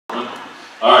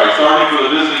All right, starting for the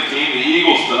visiting team, the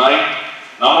Eagles tonight.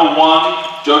 Number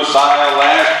 1, Josiah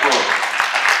Lashbrook.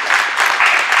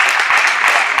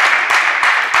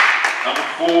 Number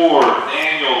 4,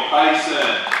 Daniel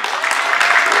Tyson.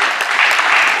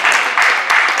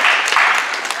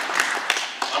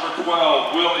 Number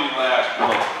 12, Willie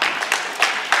Lashbrook.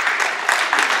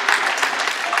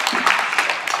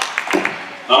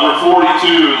 Number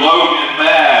 42, Logan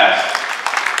Mass.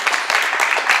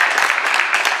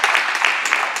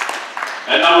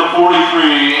 And number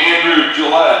 43, Andrew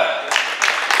Gillette.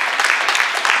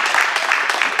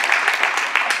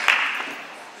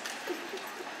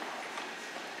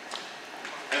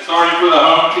 And starting for the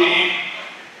home team,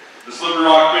 the Slippery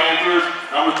Rock Panthers,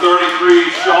 number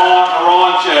 33, Sean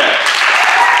Aronchek.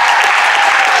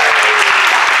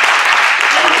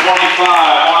 Number 25,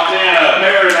 Montana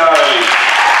Paradise.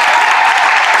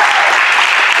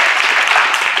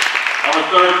 Number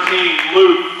 13,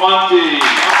 Luke Funty.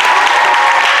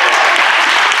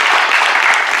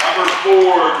 Number 4,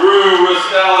 Drew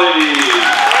Rastelli.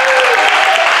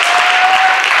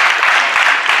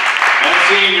 And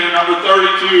senior, number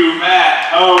 32, Matt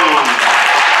Holmes.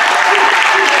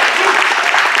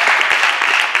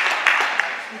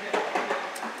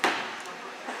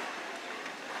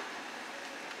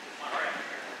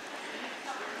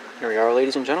 Here we are,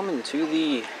 ladies and gentlemen, to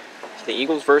the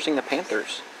Eagles versus the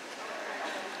Panthers.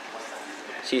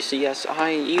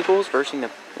 CCSI Eagles versus the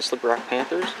Slippery Rock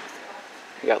Panthers.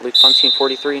 We got Luke Funty and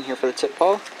 43 in here for the tip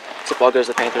ball. Tip ball goes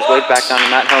to the Panthers. Wade back down to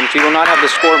Matt Holmes. We will not have the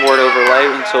scoreboard overlay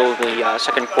until the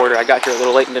second quarter. I got here a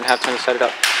little late and didn't have time to set it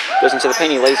up. Goes into the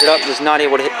paint. He lays it up. Is not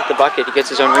able to hit the bucket. He gets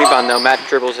his own rebound though. Matt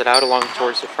dribbles it out along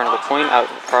towards the front of the point, out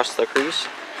across the crease.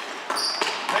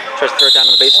 Tries to throw it down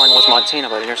to the baseline. Was Montana,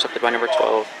 but intercepted by number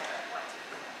 12.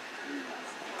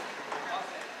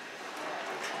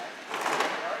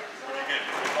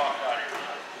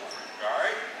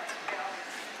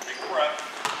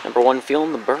 Number 1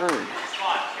 feeling the burn.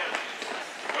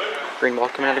 Green ball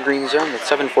coming out of green zone with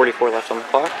 7:44 left on the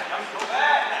clock.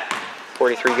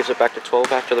 43 gives it back to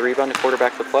 12 after the rebound to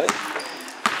quarterback the play.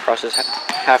 Crosses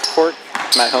half court.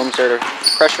 Matt Holmes there to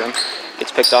pressure him.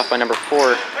 Gets picked off by number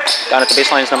 4. Down at the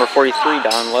baseline is number 43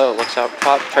 down low. Looks out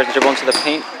top. Tries to dribble into the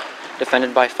paint.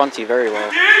 Defended by Funty very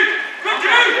well.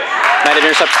 Matt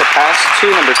intercepts the pass to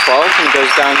number 12 and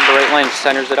goes down the right lane.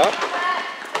 Centers it up.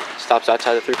 Stops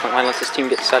outside the three-point line, lets his team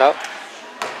get set up.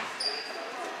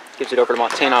 Gives it over to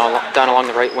Montana down along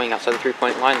the right wing outside the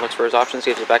three-point line. Looks for his options,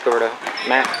 gives it back over to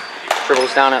Matt.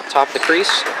 Dribbles down at top of the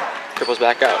crease. Dribbles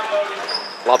back out.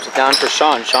 Lobs it down for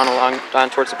Sean. Sean down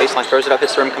towards the baseline, throws it up,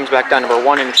 hits the rim, comes back down. Number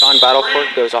 1 and Sean battle for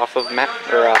it. Goes off of Matt,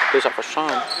 or goes off of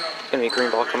Sean. It's gonna be a green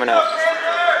ball coming out.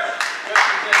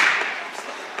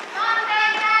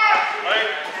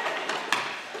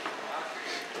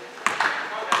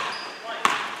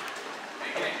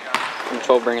 Number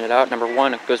 12 bringing it out. Number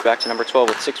 1 goes back to number 12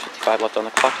 with 6:55 left on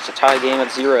the clock. It's a tie game at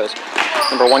zeros.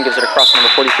 Number 1 gives it across. Number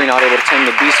 43 not able to tame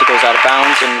the beast. It goes out of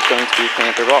bounds and is going to be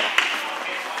Panther ball.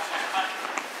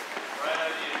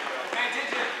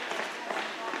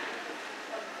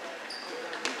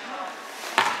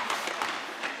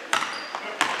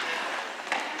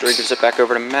 Drew gives it back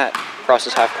over to Matt.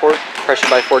 Crosses half court. Pressured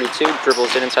by 42.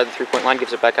 Dribbles it inside the three-point line.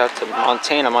 Gives it back out to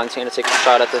Montana. Montana takes a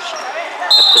shot at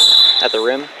the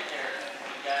rim.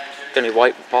 Gonna be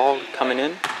white ball coming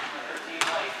in.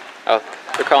 Oh,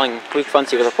 they're calling Luke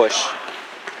Funty with a push.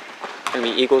 Gonna be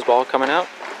Eagles ball coming out.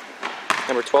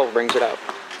 Number 12 brings it out.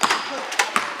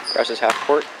 Crosses half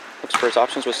court. Looks for his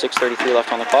options with 6:33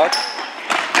 left on the clock.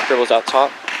 Dribbles out top.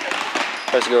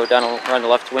 Tries to go down around the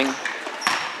left wing.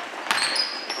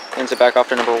 Hands it back off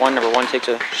to number 1. Number 1 takes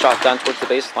a shot down towards the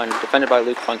baseline. Defended by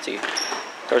Luke Funty.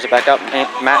 Throws it back up.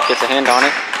 Matt gets a hand on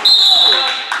it.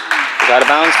 It's out of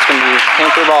bounds. It's going to be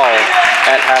Panther ball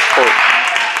at half court.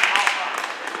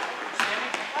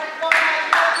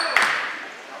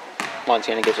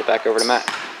 Montana gives it back over to Matt.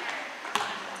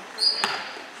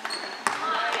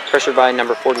 Pressured by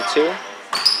number 42.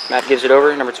 Matt gives it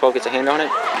over. Number 12 gets a hand on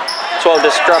it. 12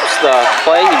 disrupts the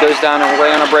play. He goes down and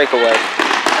away on a breakaway.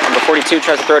 Number 42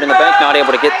 tries to throw it in the bank. Not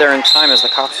able to get there in time as the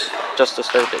cops just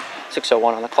disturbed it.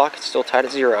 6:01 on the clock. It's still tied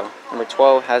at 0. Number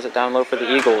 12 has it down low for the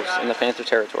Eagles in the Panther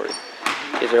territory.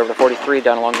 Gives it over to 43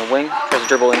 down along the wing. Tries to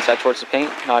dribble inside towards the paint.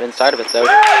 Not inside of it though.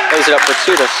 Lays it up for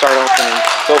 2 to start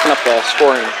open up the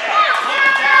scoring.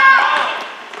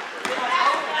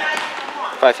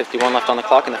 5:51 left on the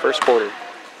clock in the first quarter.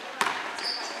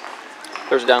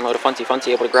 Throws it down low to Funty.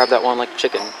 Funty able to grab that one like a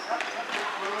chicken.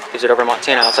 Gives it over to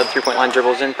Montana outside the three-point line.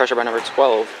 Dribbles in. Pressure by number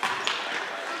 12.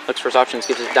 Looks for his options.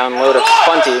 Gives it down low to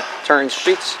Funty. Turns,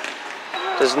 shoots.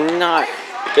 Does not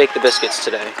bake the biscuits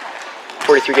today.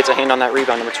 43 gets a hand on that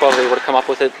rebound. Number 12 able to come up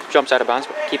with it, jumps out of bounds,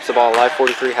 but keeps the ball alive.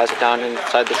 43 has it down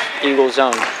inside the Eagles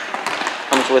zone.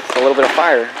 Comes with a little bit of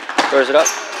fire, throws it up.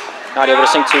 Not able to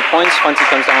sink 2 points. Funty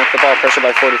comes down with the ball, pressure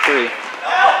by 43.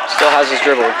 Still has his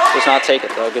dribble, does not take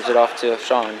it though, gives it off to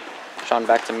Sean. Sean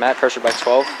back to Matt, pressure by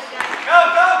 12.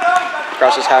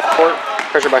 Crosses half court,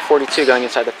 pressure by 42 going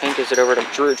inside the paint, gives it over to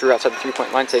Drew. Drew outside the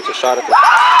 3-point line, takes a shot at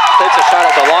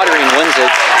the lottery and wins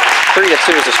it.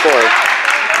 3-2 is the score.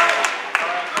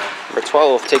 Number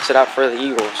 12 takes it out for the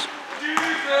Eagles.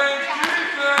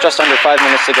 Just under 5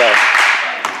 minutes to go.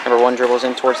 Number 1 dribbles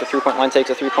in towards the 3-point line, takes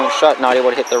a 3-point shot, not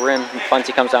able to hit the rim.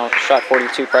 Funty comes down with the shot,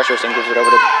 42 pressures and gives it over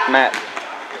to Matt.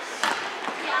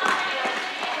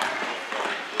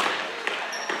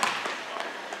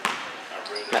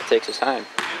 Matt takes his time.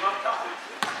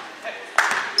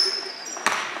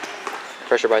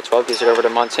 Pressure by 12, gives it over to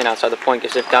Montana outside the point,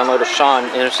 gives it down low to Sean,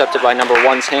 intercepted by number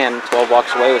 1's hand. 12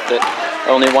 walks away with it,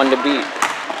 only 1 to beat.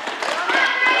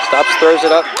 Stops, throws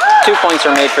it up. 2 points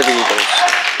are made for the Eagles.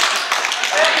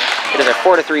 It is a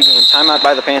 4-3 game. Timeout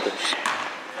by the Panthers.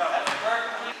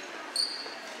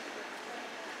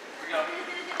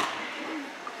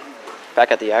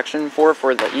 Back at the action. 4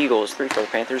 for the Eagles, 3 for the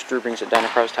Panthers. Drew brings it down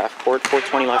across half court.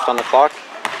 4:20 left on the clock.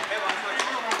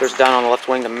 Throws down on the left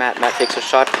wing to Matt. Matt takes a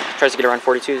shot. Tries to get around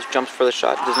 42. Jumps for the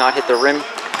shot. Does not hit the rim.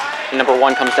 And number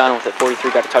 1 comes down with it.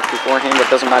 43 got a touch beforehand, but it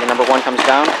doesn't matter. Number 1 comes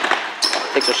down.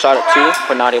 Takes a shot at 2,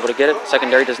 but not able to get it.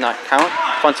 Secondary does not count.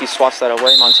 Funty swats that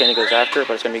away. Montana goes after it,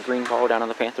 but it's going to be green ball down on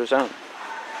the Panther zone.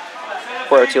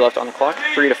 4:02 left on the clock.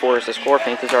 3-4 is the score.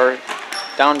 Panthers are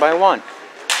down by 1.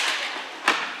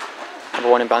 Number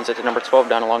 1 inbounds it to number 12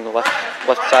 down along the left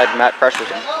side. Matt pressures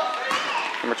him.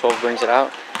 Number 12 brings it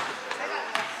out.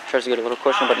 Tries to get a little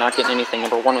cushion, but not getting anything.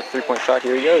 Number 1 with a 3-point shot.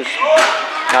 Here he goes.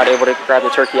 Not able to grab the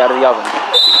turkey out of the oven.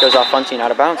 Goes off Funty and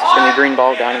out of bounds. It's going to be green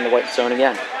ball down in the white zone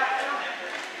again.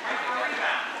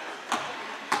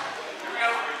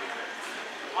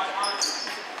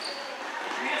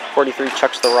 43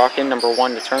 chucks the rock in, number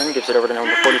 1 to turn, gives it over to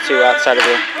number 42 outside of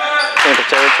the Panther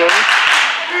territory.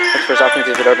 Looks for his option,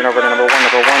 gives it over and over to number 1.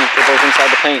 Number 1 dribbles inside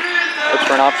the paint. Looks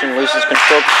for an option, loses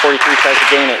control. 43 tries to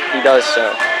gain it. He does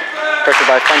so. Pressure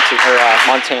by Funty, or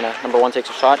Montana. Number 1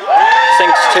 takes a shot.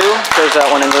 Sinks 2, throws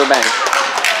that one into the bank.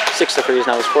 6-3 is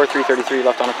now the score. 3:33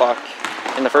 left on the clock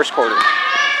in the first quarter.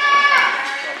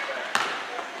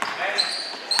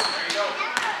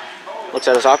 Looks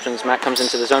at his options. Matt comes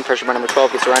into the zone. Pressure by number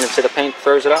 12. Gets around into the paint.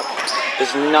 Throws it up.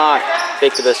 Does not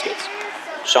bake the biscuits.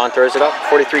 Sean throws it up.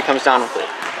 43 comes down with it.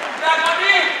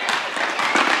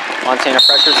 Montana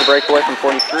pressures the breakaway from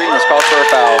 43 and is called for a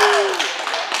foul.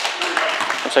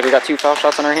 Looks like we got 2 foul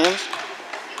shots on our hands.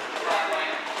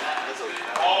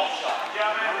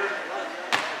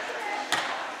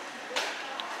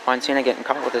 Montana getting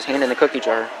caught with his hand in the cookie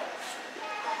jar.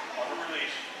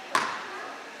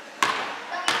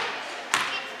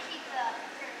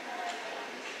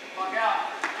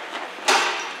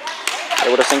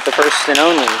 Able to sink the first and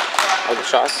only of the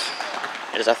shots.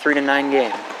 It is a 3-9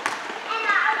 game.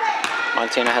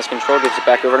 Montana has control, gives it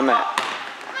back over to Matt.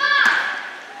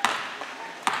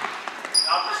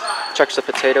 Chucks the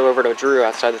potato over to Drew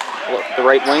outside the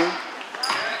right wing.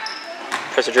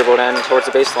 Tries to dribble down towards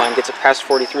the baseline, gets it past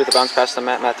 43 with a bounce pass to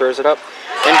Matt. Matt throws it up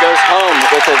and goes home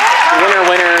with a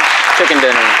winner chicken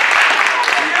dinner.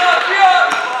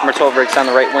 Number 12 breaks down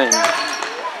the right wing.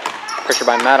 Pressure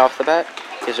by Matt off the bat.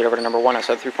 Gives it over to number 1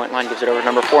 outside the 3-point line. Gives it over to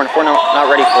number 4, and 4 not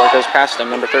ready for it. Goes past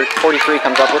him. Number 43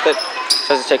 comes up with it.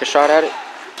 Tries to take a shot at it.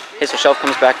 Hits the shelf,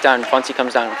 comes back down. Funty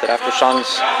comes down with it after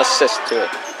Sean's assist to it.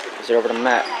 Gives it over to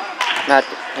Matt. Matt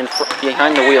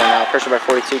behind the wheel now. Pressure by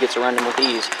 42. Gets around him with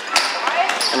ease.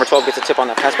 Number 12 gets a tip on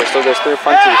that pass, but still goes through.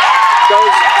 Funty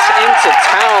goes into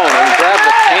town and grabs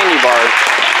the candy bar.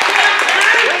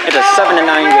 It's a 7-9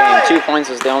 game. 2 points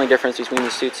is the only difference between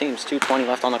these two teams. 2:20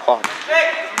 left on the clock.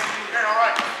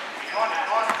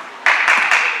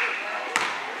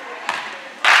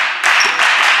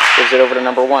 Gives it over to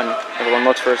number 1. Number 1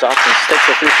 looks for his options. Takes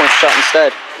a 3-point shot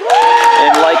instead.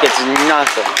 And like it's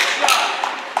nothing.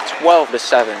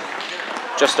 12-7.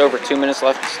 Just over 2 minutes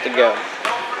left to go.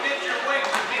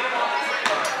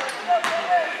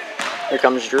 Here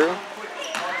comes Drew.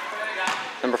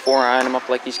 Number 4 eyeing him up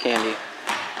like he's candy.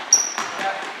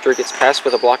 Drew gets passed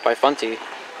with a block by Funty.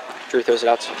 Drew throws it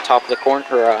out to the top of the corn,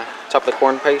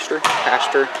 pasture.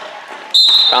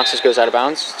 Bounces, goes out of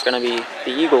bounds. It's going to be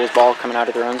the Eagles' ball coming out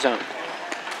of their own zone.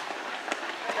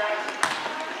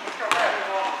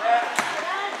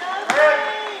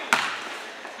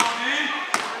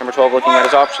 Number 12 looking at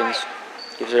his options.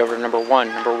 Gives it over to number 1.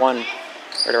 Number 1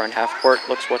 right around half court.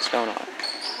 Looks what's going on.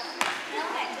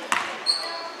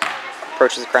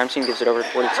 approaches the crime scene, gives it over to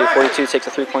 42. 42 takes a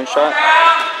three-point shot,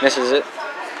 misses it.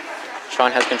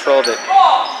 Sean has control of it.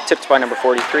 Tipped by number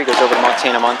 43, goes over to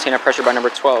Montana. Montana pressured by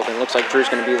number 12, and it looks like Drew's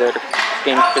going to be there to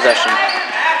gain possession.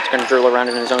 He's going to drill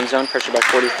around in his own zone, pressured by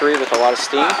 43 with a lot of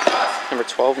steam. Number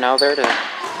 12 now there to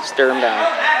stare him down.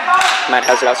 Matt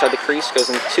has it outside the crease, goes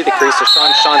into the crease to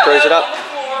Sean. Sean throws it up.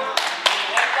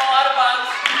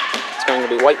 It's going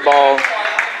to be white ball.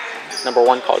 Number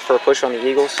 1 called for a push on the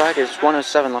Eagles side. There's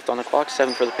 1:07 left on the clock,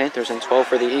 7 for the Panthers and 12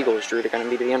 for the Eagles. Drew going to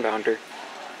be the inbounder.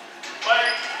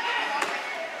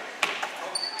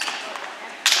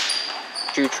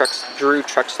 Drew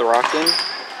trucks the rock in.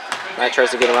 Matt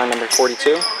tries to get around number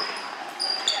 42.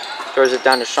 Throws it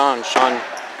down to Sean. Sean,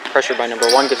 pressured by number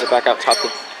 1, gives it back out top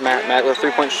to Matt. Matt with a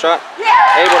three-point shot.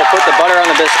 Able to put the butter on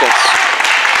the biscuits.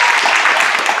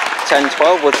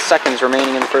 10-12 with seconds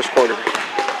remaining in the first quarter.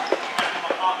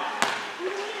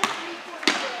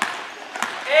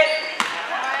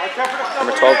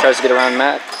 Number 12 tries to get around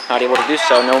Matt. Not able to do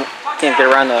so. No, can't get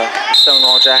around the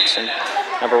Stonewall Jackson.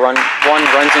 Number 1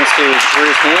 runs into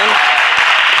Drew's hand.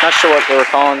 Not sure what they were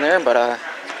calling there, but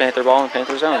it's Panther ball in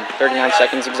Panther zone. 39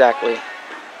 seconds exactly.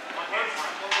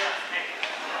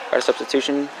 Got a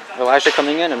substitution. Elijah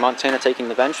coming in and Montana taking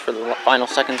the bench for the final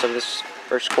seconds of this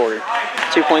first quarter.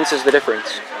 2 points is the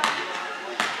difference.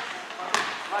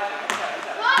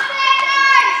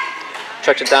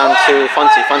 Checks it down to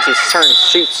Funty. Funty turns,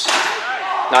 shoots.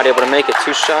 Not able to make it.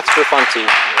 2 shots for Funty.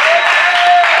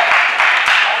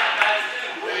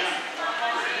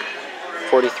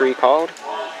 43 called.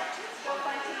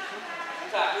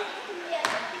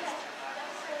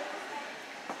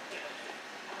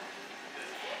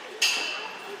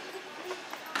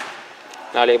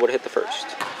 Not able to hit the first.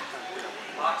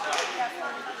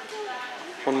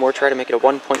 One more try to make it a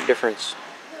 1-point difference.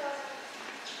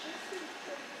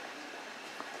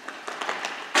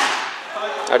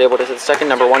 Not able to hit the second.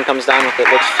 Number 1 comes down with it.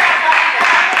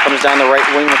 Comes down the right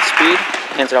wing with speed.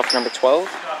 Hands it off to number 12.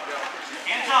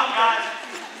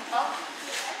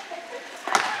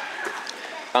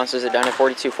 Bounces it down to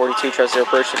 42. 42 tries to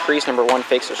approach the crease. Number 1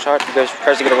 fakes a shot. He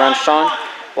tries to get around Sean.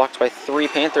 Blocked by 3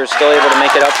 Panthers. Still able to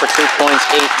make it up for 2 points.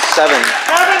 8-7. 7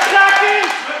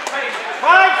 seconds.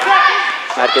 5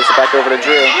 seconds. Matt gives it back over to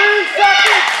Drew. 3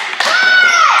 seconds.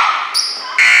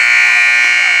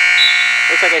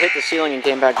 Looks like I hit the ceiling and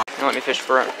came back. Now let me fish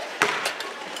for it.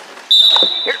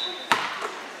 Here.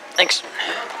 Thanks.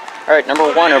 All right,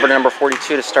 number 1 over to number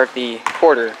 42 to start the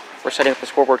quarter. We're setting up the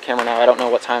scoreboard camera now. I don't know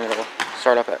what time it'll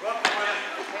start up at.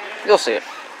 You'll see it.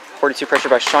 42 pressure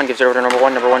by Sean, gives it over to number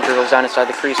 1. Number 1 dribbles down inside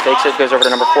the crease, fakes it, goes over to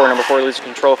number 4. Number 4 loses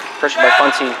control. Pressure by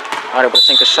Funty, not able to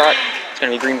sink the shot. It's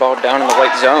going to be green ball down in the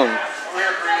white zone.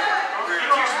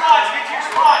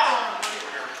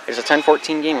 It's a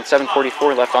 10-14 game with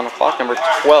 7:44 left on the clock. Number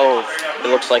 12, it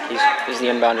looks like he's the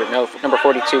inbounder. No, number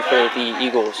 42 for the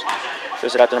Eagles.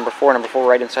 Throws it out to number 4. Number 4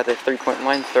 right inside the three-point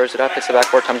line. Throws it up, hits the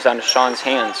backboard, comes down to Sean's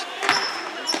hands.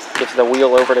 Gets the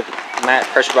wheel over to Matt,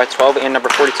 pressured by 12 and number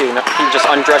 42. He just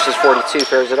undresses 42,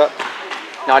 throws it up.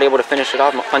 Not able to finish it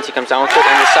off. Funty comes down with it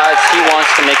and decides he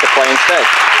wants to make the play instead.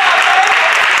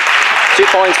 2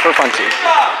 points for Funty.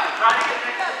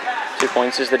 2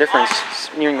 points is the difference.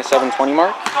 Nearing the 7:20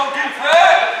 mark.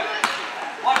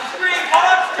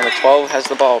 Number 12 has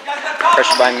the ball.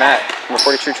 Pressured by Matt. Number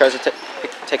 42 tries to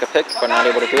take a pick, but not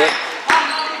able to do it.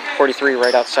 43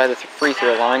 right outside the free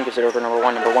throw line, gives it over to number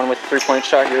 1. Number 1 with the 3-point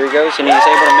shot, here he goes, and he's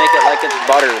able to make it like it's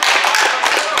butter.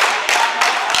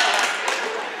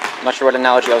 I'm not sure what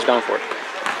analogy I was going for.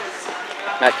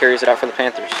 Matt carries it out for the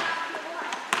Panthers.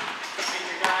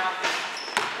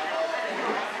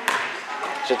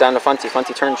 Just down to Funty.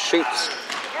 Funty turns, shoots,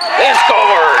 and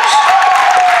scores!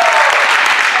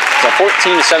 It's a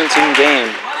 14-17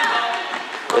 game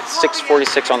with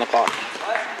 6:46 on the clock.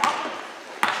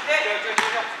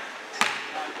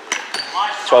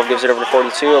 12 gives it over to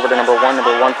 42, over to number 1.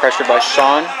 Number 1 pressured by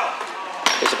Sean.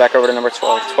 Gives it back over to number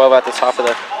 12. 12 at the top of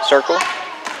the circle.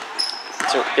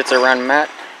 So gets it around Matt.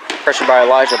 Pressured by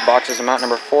Elijah, boxes him out.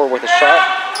 Number 4 with a shot.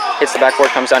 Hits the backboard,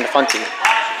 comes down to Funty.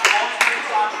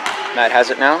 Matt has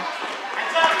it now.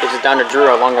 Gives it down to Drew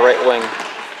along the right wing.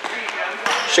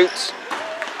 Shoots.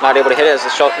 Not able to hit it as the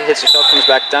shot hits the shelf, comes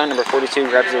back down. Number 42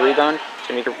 grabs the rebound. It's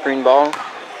going to be a green ball.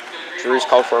 Drew's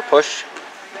called for a push.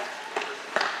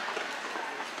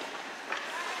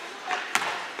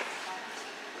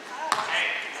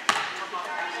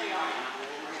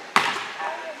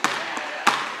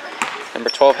 Number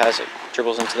 12 has it.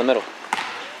 Dribbles into the middle.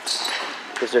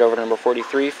 Gives it over to number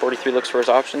 43. 43 looks for his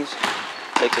options.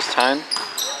 Takes his time.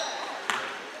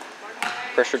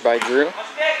 Pressured by Drew.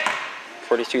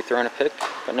 42 throwing a pick,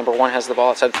 but number 1 has the ball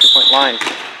outside the 3-point line.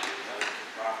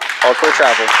 Called for a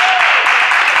travel.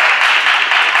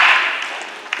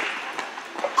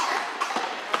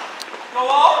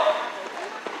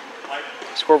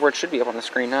 Scoreboard should be up on the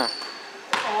screen now.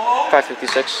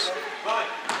 5:56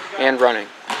 and running.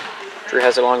 Drew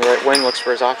has it along the right wing, looks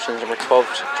for his options. Number 12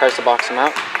 tries to box him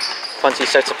out. Funty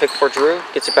sets a pick for Drew,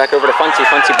 gets it back over to Funty.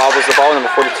 Funty bobbles the ball, number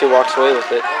 42 walks away with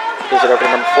it. Gives it over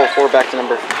to number 4, back to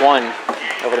number 1,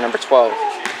 over to number 12.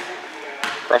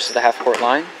 Crosses the half-court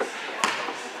line.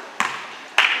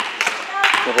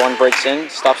 Number 1 breaks in,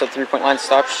 stops at the 3-point line,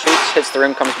 stops, shoots, hits the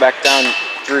rim, comes back down.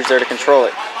 Drew's there to control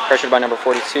it. Pressured by number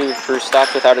 42, Drew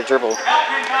stops without a dribble.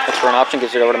 Looks for an option,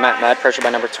 gives it over to Matt. Matt, pressured by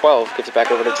number 12, gives it back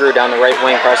over to Drew down the right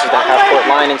wing, crosses the half-court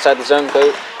line inside the zone.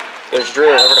 Goes Drew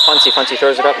over to Funty. Funty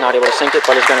throws it up, not able to sink it,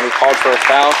 but is going to be called for a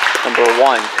foul. Number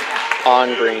 1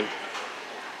 on green.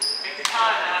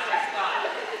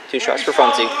 2 shots for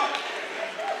Funty.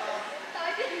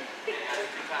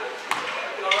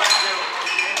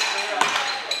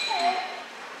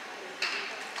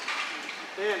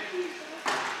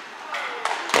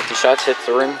 Shots, hits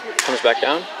the rim, comes back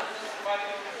down.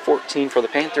 14 for the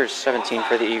Panthers, 17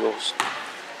 for the Eagles.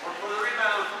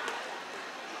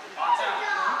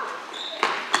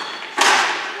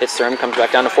 Hits the rim, comes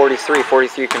back down to 43.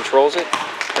 43 controls it,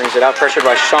 brings it out, pressured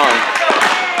by Sean.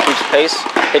 Keeps the pace,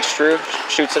 hits Drew,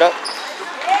 shoots it up.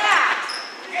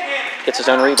 Gets his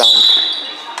own rebound.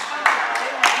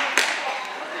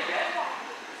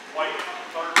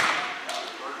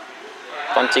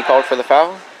 Funty called for the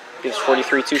foul. Gives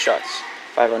 43 2 shots.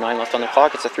 5:09 left on the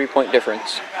clock. It's a 3-point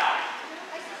difference.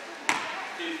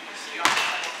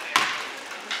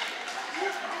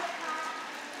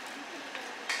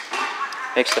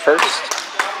 Makes the first.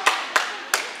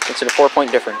 Makes it a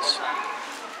 4-point difference.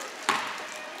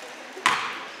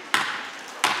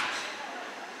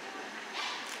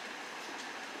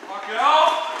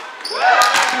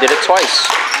 Did it twice.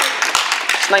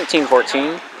 It's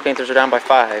 19-14. Panthers are down by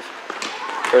 5.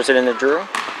 Throws it into Drew.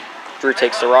 Drew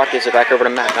takes the rock, gives it back over to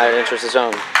Matt. Matt enters the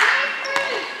zone.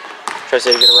 Tries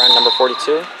to get around number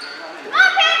 42.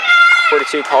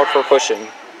 42 called for pushing.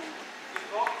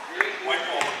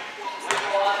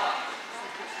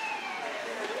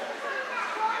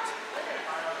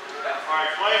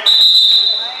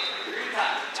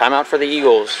 Timeout for the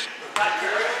Eagles.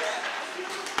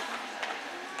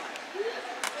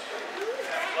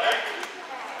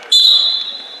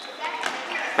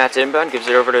 Matt's inbound, gives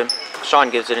it over to Sean,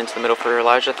 gives it into the middle for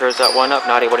Elijah, throws that one up,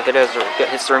 not able to hit it as it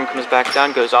hits the rim, comes back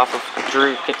down, goes off of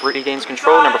Drew, regains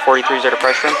control. Number 43 is there to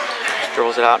pressure him,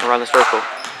 dribbles it out and around the circle.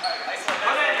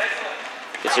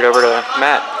 Gets it over to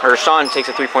Matt, or Sean takes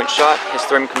a 3-point shot, hits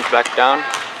the rim, comes back down.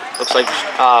 Looks like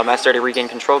Matt's there to regain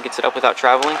control, gets it up without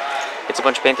traveling. Hits a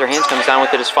bunch of Panther hands, comes down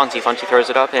with it as Funty. Funty throws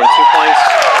it up, and 2 points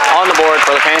on the board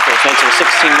for the Panthers, makes it a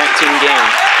 16-19 game.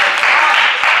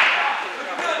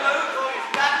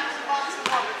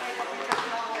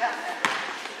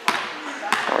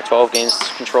 Number 12 gains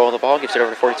control of the ball, gives it over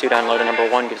to 42 down low to number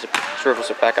 1, dribbles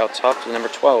it back out top to number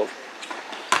 12.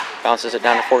 Bounces it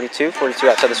down to 42. 42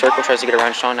 outside the circle, tries to get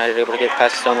around Sean, not able to get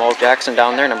past Stonewall Jackson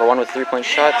down there. Number 1 with a 3-point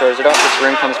shot, throws it up, hits the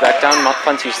rim, comes back down.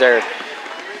 Funty's there.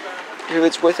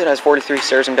 It's with it as 43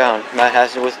 stares him down. Matt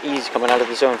has it with ease coming out of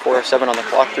the zone. 4:07 on the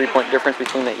clock, 3-point difference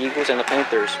between the Eagles and the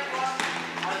Panthers.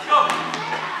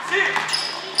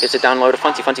 Gets it down low to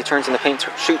Funty. Funty turns in the paint,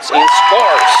 shoots and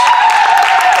scores.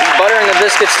 He's buttering the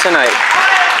biscuits tonight.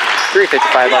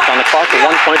 3:55 left on the clock. The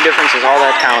 1-point difference is all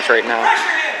that counts right now.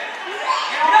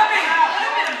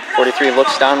 43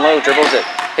 looks down low, dribbles it,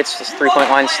 hits the 3-point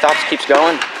line, stops, keeps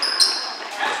going.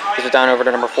 Gives it down over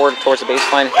to number 4 towards the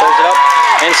baseline, throws it up,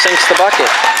 and sinks the bucket.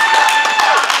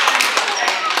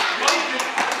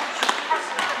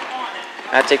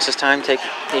 That takes his time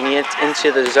taking it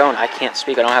into the zone. I can't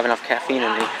speak, I don't have enough caffeine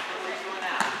in me.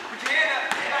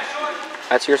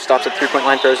 That's here, stops at the 3-point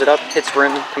line, throws it up, hits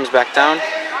rim, comes back down.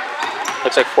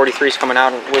 Looks like 43 is coming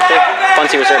out with it.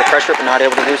 Funty was there to pressure it, but not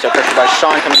able to do so. Pressured by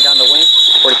Sean coming down the wing.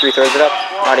 43 throws it up,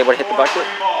 not able to hit the bucket.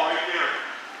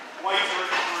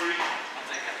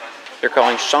 They're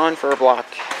calling Sean for a block.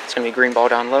 It's going to be green ball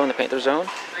down low in the Panther zone.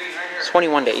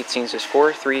 21-18 is the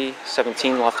score.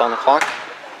 3:17 left on the clock.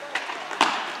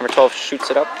 Number 12 shoots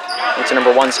it up into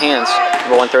number 1's hands.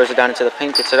 Number 1 throws it down into the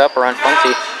paint, gets it up around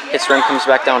Funty. Hits rim, comes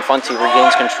back down. Funty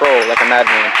regains control like a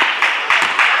madman.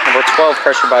 Number 12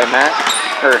 pressured by Matt.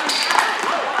 A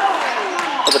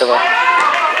little bit of a...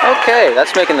 Okay,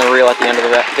 that's making the reel at the end of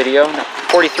the video.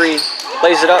 43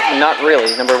 lays it up, not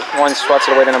really. Number 1 swats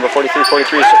it away to number 43.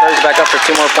 43 throws it back up for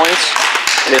 2 more points.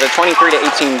 It is a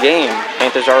 23-18 game.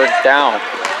 Panthers are down.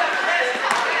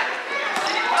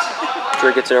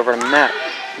 Drew gets it over to Matt.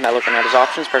 Matt looking at his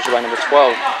options, pressured by number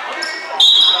 12.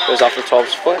 Goes off the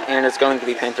 12's foot, and it's going to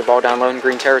be Panther ball down low in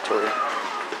green territory.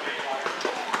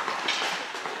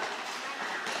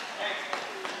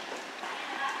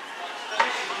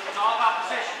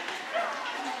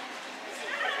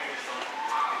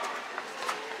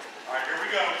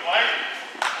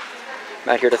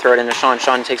 Matt here to throw it into Sean.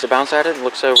 Sean takes a bounce at it,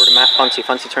 looks over to Matt Funty.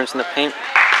 Funty turns in the paint.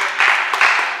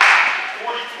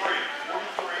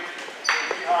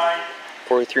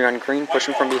 43 on green,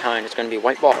 pushing from behind. It's going to be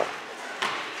white ball.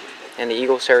 And the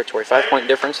Eagles territory. 5-point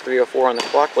difference, 3:04 on the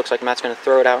clock. Looks like Matt's going to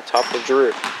throw it out top to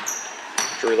Drew.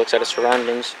 Drew looks at his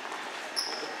surroundings.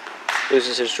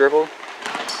 Loses his dribble.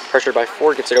 Pressured by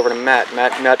 4, gets it over to Matt.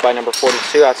 Matt by number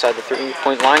 42 outside the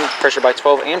 3-point line. Pressured by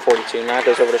 12 and 42. Now it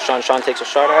goes over to Sean. Sean takes a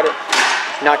shot at it.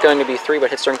 Not going to be 3, but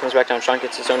hits the rim, comes back down. Sean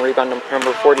gets his own rebound.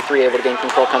 Number 43 able to gain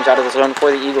control. Comes out of the zone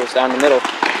for the Eagles down the middle.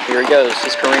 Here he goes.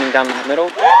 He's careening down the middle.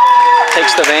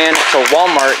 Takes the van to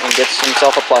Walmart and gets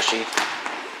himself a plushie.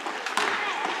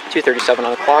 2:37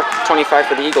 on the clock. 25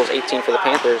 for the Eagles, 18 for the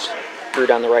Panthers. Drew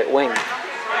down the right wing.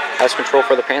 Has control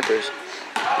for the Panthers.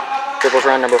 Dribbles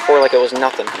around number 4 like it was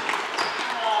nothing.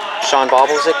 Sean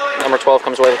bobbles it. Number 12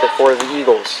 comes away with it for the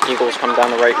Eagles. Eagles come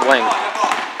down the right wing.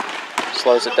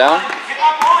 Slows it down.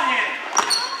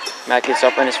 Matt gets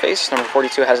up in his face. Number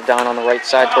 42 has it down on the right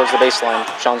side towards the baseline.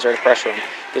 Sean's there to pressure him.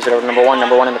 Gives it over to number 1.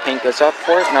 Number 1 in the paint goes up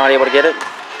for it. Not able to get it.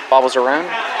 Bobbles around.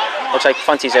 Looks like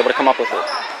Funty's able to come up with it.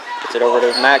 Gets it over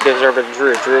to Matt. Gives it over to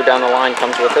Drew. Drew down the line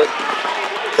comes with it.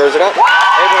 Throws it up.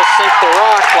 Able to sink the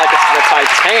rock like it's the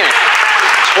Titanic.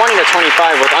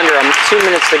 20-25 with under 2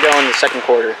 minutes to go in the second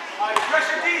quarter.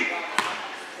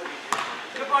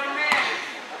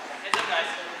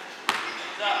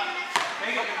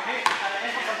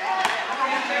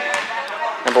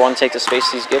 Number 1 takes the space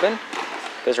he's given.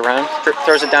 Goes around,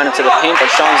 throws it down into the paint, but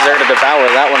Sean's there to devour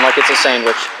that one like it's a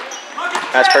sandwich.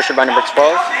 Matt's pressured by number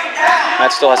 12.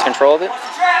 Matt still has control of it.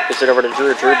 Gives it over to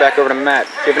Drew. Drew back over to Matt.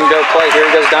 Give and go play. Here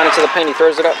he goes down into the paint. He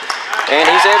throws it up. And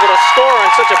he's able to score on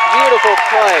such a beautiful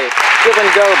play. Give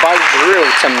and go by Drew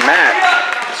to Matt.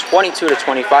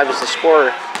 22-25 is the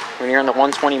score. We're nearing the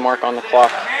 120 mark on the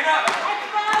clock.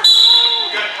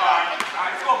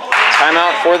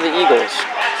 Timeout for the Eagles.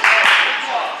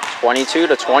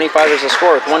 22-25 is the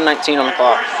score with 1:19 on the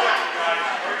clock.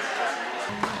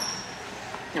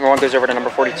 Number 1 goes over to number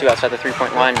 42 outside the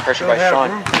 3-point line, pressured by Sean.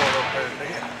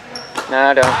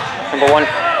 No. Number 1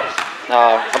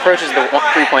 approaches the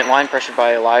 3-point line, pressured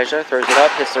by Elijah, throws it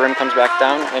up, hits the rim, comes back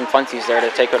down, and Funty's there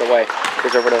to take it away.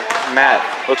 Goes over to Matt,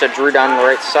 looks at Drew down the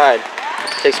right side,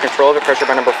 takes control of it, pressured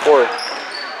by number 4.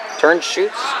 Turns,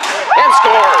 shoots, and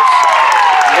scores!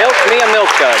 Milk me a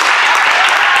milk jug.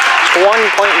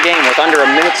 1-point game with under a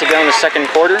minute to go in the second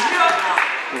quarter.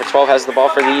 Number 12 has the ball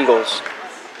for the Eagles.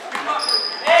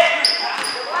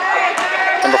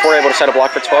 Number 4 able to set a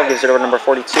block for 12, gives it over to number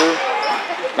 42.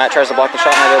 Matt tries to block the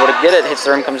shot, not able to get it. Hits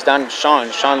the rim, comes down to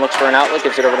Sean. Sean looks for an outlet,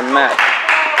 gives it over to Matt.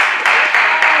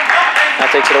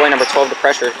 Matt takes it away, number 12 to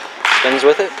pressure. Spins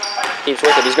with it, keeps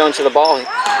with it. He's going to the ball.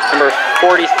 Number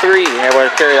 43 able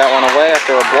to carry that one away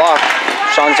after a block.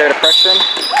 Sean's there to pressure him.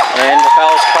 And the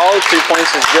foul is called. 2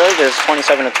 points is good. It's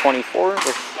 27-24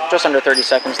 with just under 30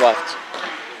 seconds left.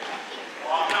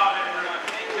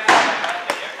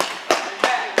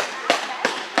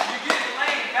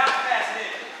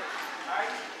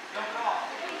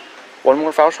 One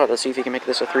more foul shot. Let's see if he can make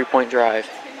this a 3-point drive.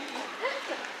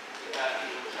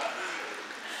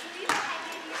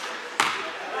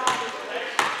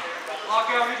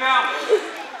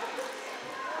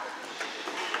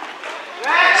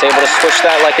 He's able to switch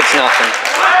that like it's nothing.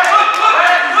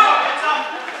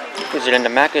 Gives it into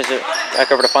Matt. Gives it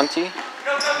back over to Funty.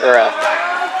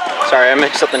 Sorry, I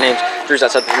mixed up the names. Drew's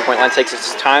outside the 3-point line. Takes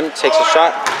its time. Takes a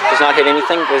shot. Does not hit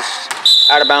anything. Goes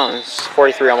out of bounds.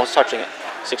 43 almost touching it.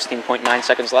 16.9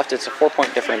 seconds left. It's a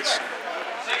 4-point difference.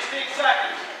 16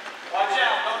 seconds. Watch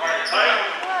out.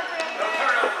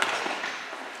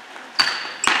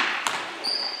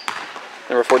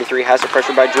 Number 43 has it,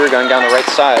 pressured by Drew going down the right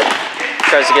side.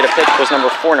 Tries to get a pick. Was number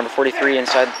 4. Number 43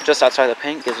 inside, just outside the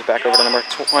paint. Gives it back over to number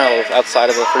 12 outside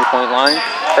of the 3-point line.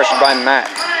 Pressured by Matt.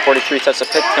 43 sets a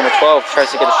pick. Number 12 tries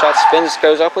to get a shot. Spins,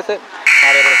 goes up with it.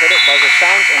 Not able to hit it. Buzzer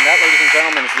sounds, and that, ladies and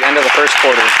gentlemen, is the end of the first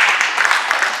quarter.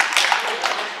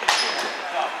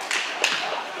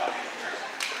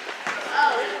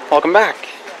 Welcome back.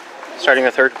 Starting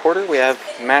the third quarter, we have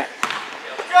Matt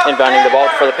inbounding the ball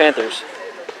for the Panthers.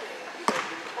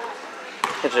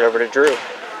 Gives it over to Drew.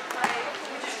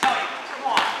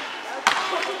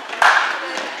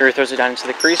 Drew throws it down into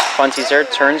the crease. Funty's there,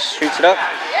 turns, shoots it up.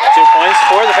 2 points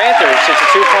for the Panthers. It's a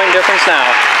 2-point difference now.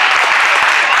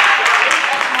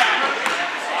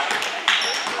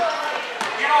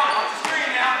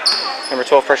 Number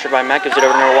 12 pressured by Matt, gives it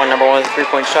over to number 1. Number 1 with a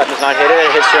 3-point shot, does not hit it.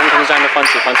 It hits her and comes down to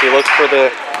Funty. Funty looks for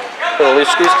the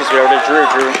loose goose, gives it over to Drew.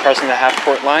 Drew pressing the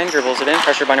half-court line, dribbles it in,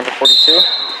 pressured by number 42.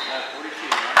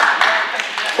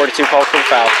 42 called for the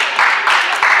foul.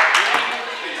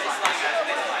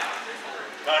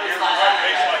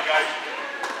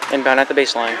 Inbound at the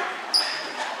baseline.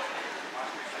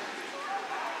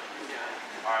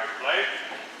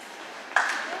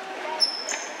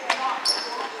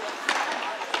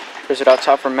 Throws it out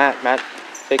top from Matt. Matt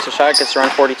takes a shot, gets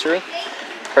around 42.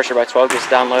 Pressure by 12, gets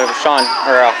down low to Sean,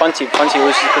 or Funty. Funty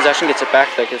loses possession, gets it back,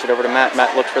 though, gives it over to Matt.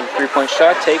 Matt looks for the 3-point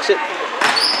shot, takes it.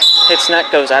 Hits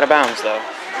net, goes out of bounds, though.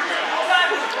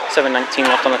 7:19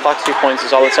 left on the clock. 2 points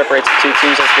is all that separates the two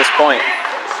teams at this point.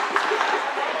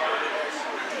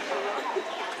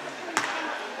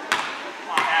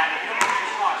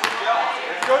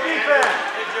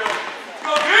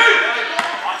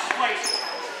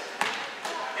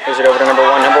 Gives it over to number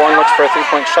 1. Number 1 looks for a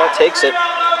 3-point shot, takes it,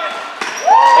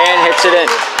 and hits it in.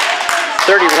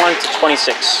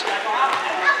 31-26.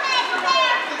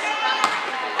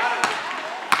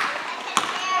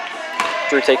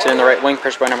 Drew takes it in the right wing,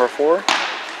 pressured by number 4.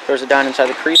 Throws it down inside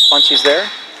the crease. Funty's there.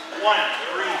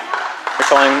 They're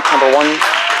calling number 1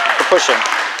 for pushing.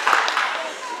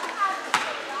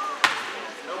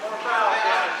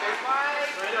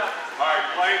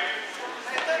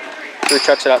 Drew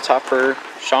chucks it out top for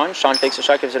Sean. Sean takes a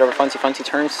shot, gives it over Funty. Funty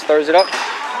turns, throws it up.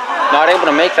 Not able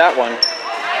to make that one.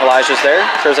 Elijah's there,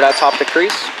 throws it out top the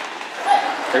crease.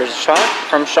 There's a shot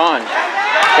from Sean.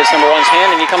 Hits number 1's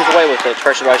hand and he comes away with it.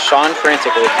 Pressured by Sean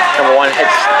frantically. Number 1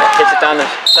 hits it down the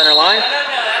center line.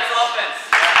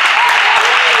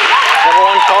 Number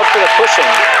 1 called for the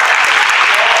pushing.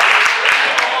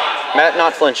 Matt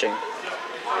not flinching.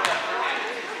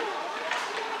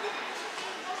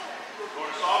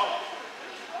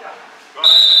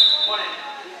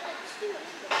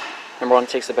 Number 1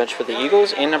 takes the bench for the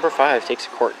Eagles, and number 5 takes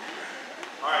the court.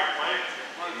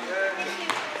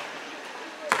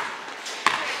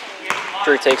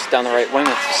 Drew takes it down the right wing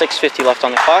with 6:50 left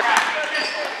on the clock.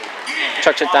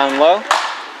 Chucks it down low,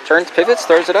 turns, pivots,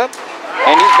 throws it up,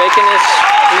 and he's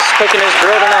cooking his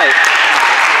grill tonight.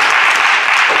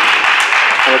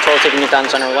 Number 12 taking it down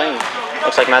center lane.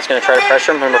 Looks like Matt's going to try to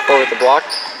pressure him. Number 4 with the block.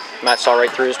 Matt saw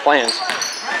right through his plans.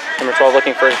 Number 12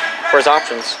 looking for his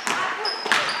options.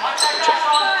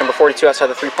 Number 42 outside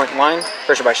the 3-point line.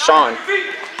 Pressure by Sean.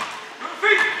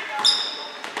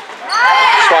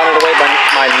 Swatted away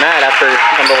by Matt after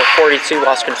number 42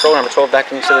 lost control. Number 12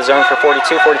 back into the zone for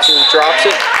 42. 42 drops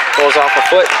it, rolls off a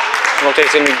foot. And looks like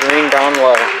it's going to be green down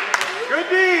low.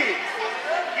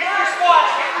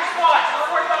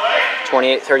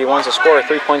 28-31 is the score.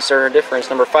 3 points are a difference.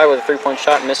 Number 5 with a 3-point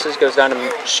shot misses, goes down to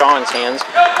Sean's hands.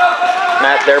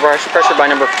 Matt there pressured by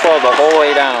number 12 the whole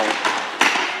way down.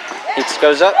 He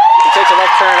goes up, he takes a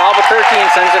left turn in Albuquerque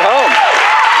and sends it home.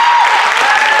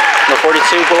 Number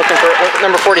 42 looking for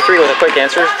number 43 with a quick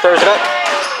answer, throws it up.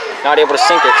 Not able to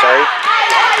sink it, sorry.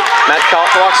 Matt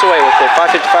walks away with it.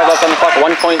 5:55 left on the clock.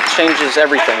 1 point changes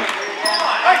everything.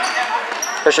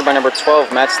 Pressured by number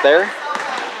 12, Matt's there.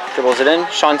 Dribbles it in.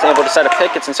 Sean's able to set a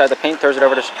pick. It's inside the paint. Throws it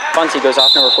over to Funty. Goes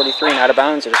off number 43 and out of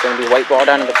bounds. It's going to be white ball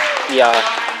down to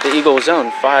the Eagle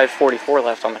zone. 5:44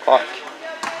 left on the clock.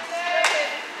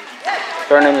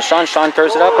 Throwing in to Sean. Sean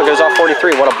throws it up. It goes off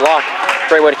 43. What a block.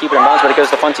 Great way to keep it in bounds, but it goes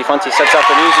to Funty. Funty sets up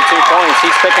an easy 2 points.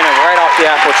 He's picking it right off the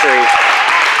apple tree.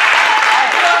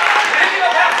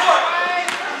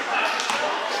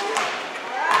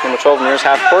 Number 12 nears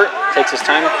half court. Takes his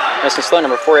time. Nice and slow.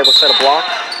 Number 4 able to set a block.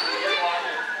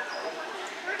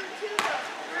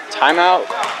 Timeout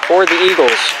for the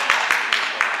Eagles.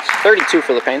 It's 32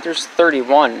 for the Panthers,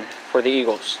 31 for the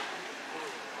Eagles.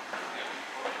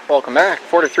 Welcome back.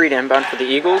 4-3 to inbound for the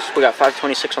Eagles. We got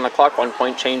 5:26 on the clock. 1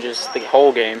 point changes the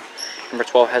whole game. Number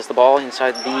 12 has the ball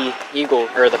inside the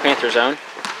the Panther zone.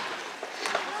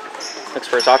 Looks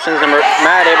for his options.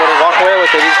 Matt able to walk away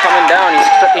with it. He's coming down.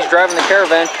 He's driving the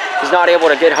Caravan. He's not able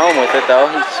to get home with it though.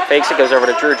 He fakes it, goes over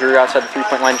to Drew. Drew outside the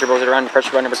 3-point line, dribbles it around,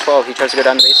 pressure by number 12. He tries to go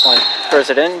down the baseline, throws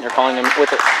it in. They're calling him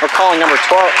with it. We're calling number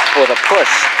 12 with a push.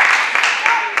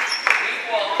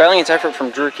 Valiant effort from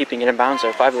Drew keeping it in bounds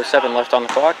though. 5:07 left on the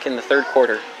clock in the third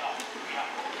quarter.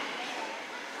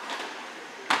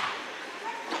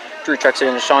 Drew checks it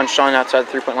into Sean. Sean outside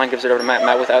the 3-point line gives it over to Matt.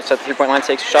 Matt with outside the 3-point line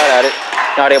takes a shot at it.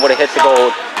 Not able to hit the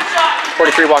gold.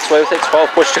 43 walks away with it. 12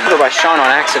 pushed over by Sean on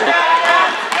accident.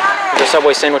 There's a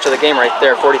Subway sandwich of the game right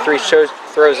there. 43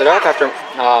 throws it up after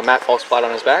Matt falls flat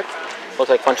on his back. Looks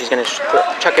like Funchie's going to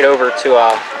chuck it over to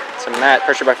Matt.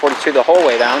 Pressured by 42 the whole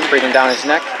way down, breathing down his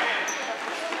neck.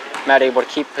 Matt able to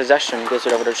keep possession, gives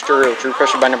it over to Drew. Drew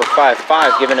pressured by number 5.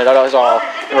 5 giving it all.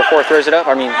 Number 4 throws it up.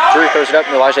 Drew throws it up.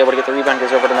 Elijah able to get the rebound, goes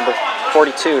over to number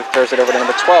 42. Throws it over to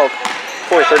number 12.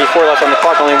 4:34 left on the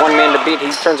clock. Only one man to beat.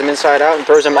 He turns him inside out and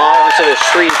throws him all onto the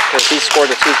street because he scored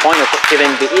the 2-pointer,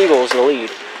 giving the Eagles the lead.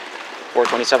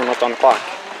 4:27 left on the clock.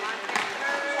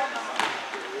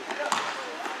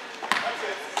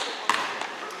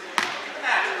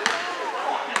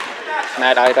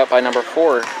 Matt eyed up by number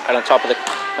 4 out on top of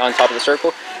the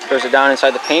circle. Throws it down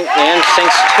inside the paint and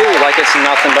sinks 2 like it's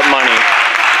nothing but money.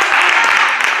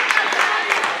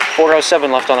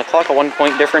 4:07 left on the clock. A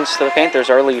 1-point difference to the Panthers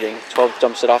are leading. 12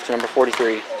 dumps it off to number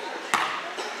 43.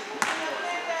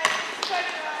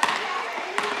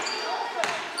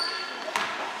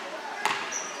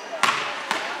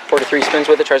 Spins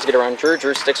with it, tries to get around Drew.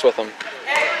 Drew sticks with him.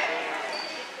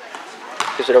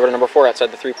 Gives it over to number 4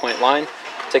 outside the 3-point line.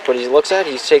 Take what he looks at.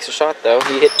 He takes a shot though.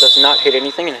 Does not hit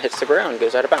anything and hits the ground.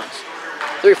 Goes out of bounds.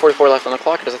 3:44 left on the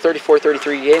clock. It is a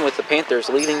 34-33 game with the Panthers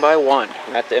leading by 1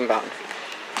 at the inbound.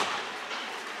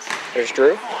 There's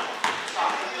Drew.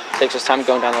 Takes his time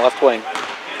going down the left wing.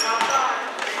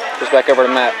 Goes back over to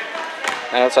Matt.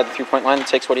 Matt outside the 3-point line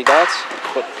takes what he gets.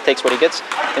 Takes what he gets.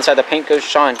 Inside the paint goes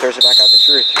Sean. Throws it back out to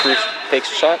Drew. Drew takes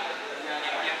a shot.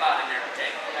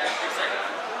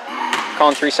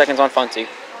 Calling 3 seconds on Funty.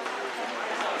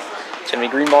 It's going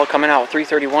to be green ball coming out.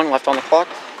 3:31 left on the clock.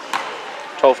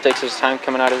 12 takes his time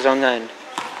coming out of his own end.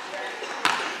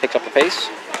 Picks up the pace.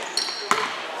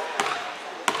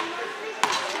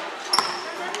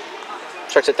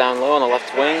 Chucks it down low on the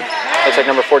left wing. Looks like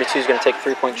number 42 is going to take a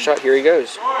 3-point shot. Here he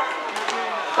goes.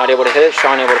 Not able to hit it.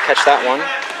 Sean able to catch that one.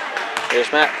 There's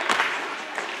Matt.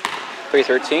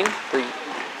 3:13.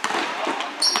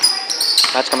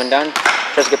 Matt's coming down.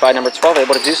 Tries to get by number 12.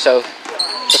 Able to do so.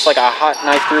 Just like a hot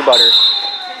knife through butter.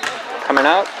 Coming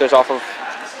out. Goes off of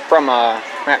from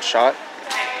Matt's shot.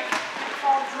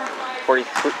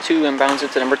 42 inbounds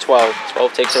it to number 12.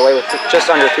 12 takes it away with just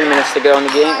under 3 minutes to go in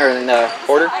the game, or in the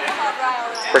quarter.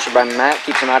 Pressured by Matt.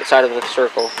 Keeps him outside of the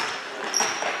circle.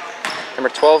 Number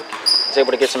 12 is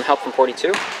able to get some help from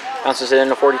 42. Bounces it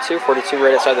into 42. 42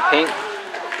 right outside the paint.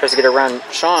 Tries to get around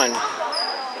Sean.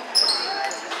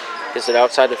 Gets it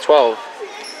outside the 12.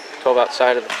 12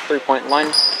 outside of the 3-point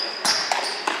line.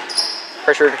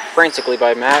 Pressured frantically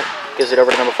by Matt. Gives it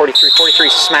over to number 43. 43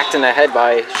 smacked in the head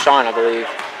by Sean, I believe.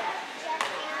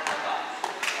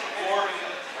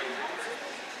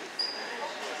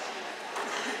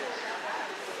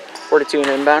 And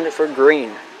inbound it for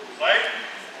Green.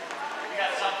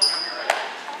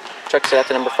 Checks it out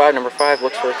to number 5. Number 5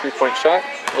 looks for a 3-point shot.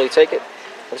 Will he take it?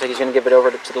 Looks like he's going to give it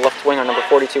over to the left wing on number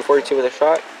 42. 42 with a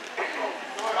shot.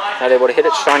 Not able to hit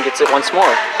it. Sean gets it once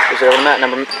more. Gives it over to Matt.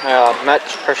 Matt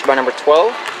pressured by number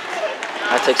 12.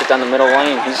 Matt takes it down the middle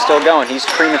lane. He's still going. He's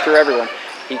creaming through everyone.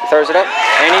 He throws it up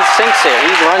and he sinks it.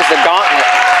 He runs the gauntlet.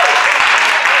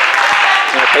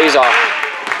 And it pays off.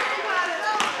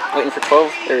 Waiting for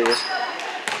 12. There he is.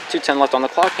 2:10 left on the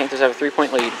clock. Panthers have a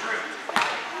 3-point lead.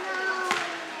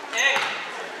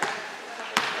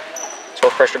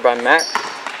 12 pressured by Matt.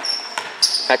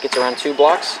 Matt gets around 2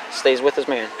 blocks. Stays with his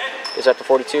man. Goes up to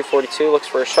 42. 42 looks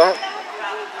for a shot.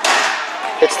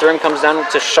 Hits the rim. Comes down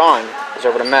to Sean. Goes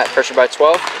over to Matt. Pressured by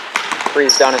 12.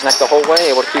 Breathes down his neck the whole way.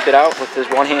 Able to keep it out with his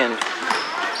one hand.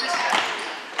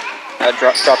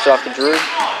 Drops it off to Drew.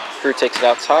 Drew takes it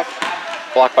out top.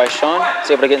 Blocked by Sean.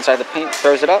 He's able to get inside the paint.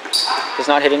 Throws it up. Does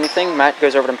not hit anything. Matt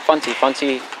goes over to Funty.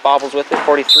 Funty bobbles with it.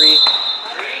 43.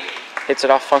 Hits it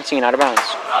off Funty and out of bounds.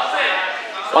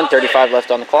 1:35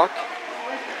 left on the clock.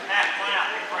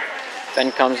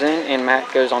 Ben comes in and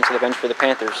Matt goes onto the bench for the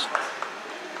Panthers.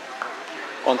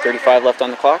 1:35 left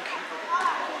on the clock.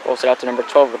 Rolls it out to number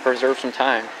 12 to preserve some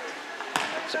time.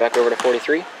 Gets it back over to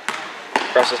 43.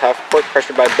 Crosses half court,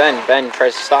 pressured by Ben. Ben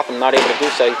tries to stop him, not able to do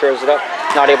so. He throws it up,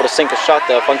 not able to sink a shot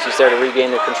though. Funty's there to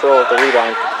regain the control of the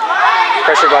rebound.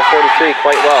 Pressured by 43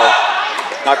 quite well.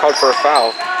 Not called for a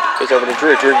foul. Goes over to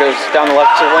Drew. Drew goes down the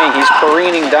left wing. He's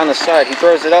careening down the side. He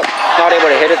throws it up, not able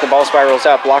to hit it. The ball spirals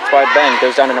out, blocked by Ben.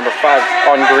 Goes down to number 5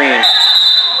 on Green.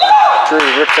 Drew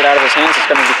rips it out of his hands. It's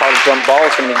going to be called a jump ball.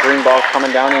 It's going to be green ball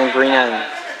coming down in green end.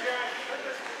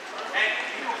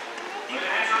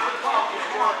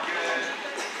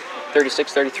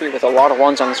 (36-33) with a lot of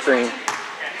ones on the screen.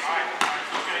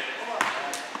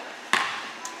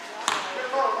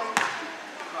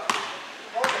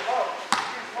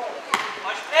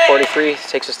 (43)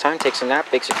 takes his time, takes a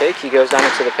nap, bakes a cake. He goes down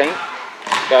into the paint.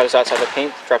 Got his outside the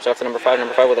paint. Drops it off to number 5.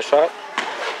 Number 5 with a shot.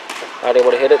 Not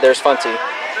able to hit it. There's Funty.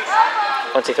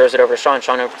 Once he throws it over to Sean,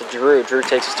 Sean over to Drew. Drew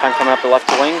takes his time coming up the left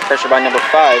wing, pressured by number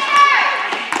 5.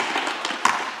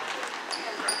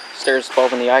 Stares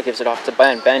 12 in the eye, gives it off to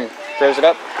Ben. Ben throws it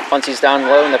up. Once he's down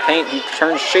low in the paint, he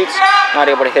turns, shoots, not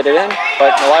able to hit it in,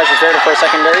 but Elijah's there for a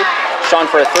secondary. Sean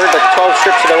for a third, but 12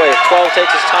 strips it away. 12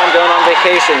 takes his time going on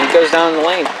vacation. He goes down the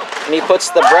lane, and he puts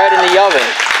the bread in the oven.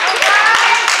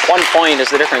 1 point is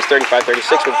the difference,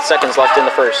 35-36, with seconds left in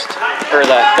the first, or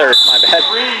the third, my bad.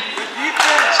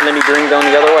 Smitty Green going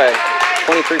the other way.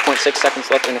 23.6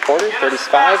 seconds left in the quarter,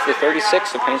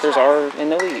 35-36, the Panthers are in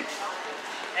the lead.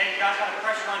 Hey, you guys got the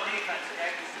pressure on defense,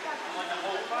 okay? I want the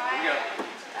hold. Here we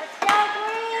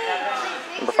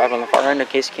go. Number 5 on the far end in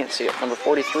case you can't see it. Number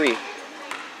 43 in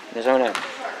the zone end.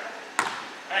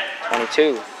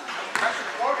 22.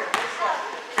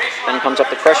 Then comes up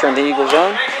the pressure in the Eagle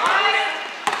zone.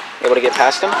 Able to get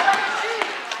past him.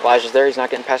 Elijah's there, he's not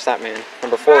getting past that man.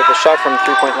 Number 4 with the shot from the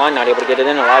 3-point line, not able to get it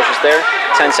in. Elijah's there,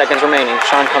 10 seconds remaining.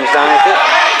 Sean comes down with it.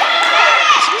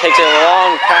 Takes a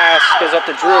long pass, goes up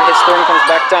to Drew, hits through and comes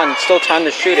back down. Still time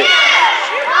to shoot it.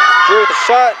 Drew with the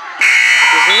shot,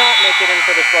 does not make it in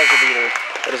for the buzzer beater.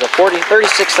 It is a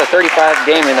 36-35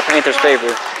 game in the Panthers' favor.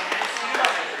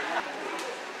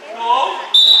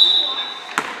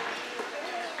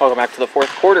 Welcome back to the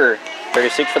fourth quarter.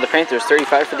 36 for the Panthers,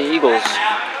 35 for the Eagles.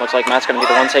 Looks like Matt's going to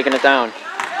be the one taking it down.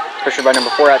 Pressured by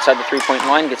number 4 outside the 3-point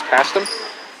line, gets past him.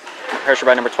 Pressure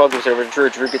by number 12 goes over to Drew.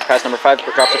 Drew gets past number 5,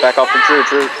 drops it back off to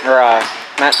Drew.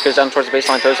 Matt goes down towards the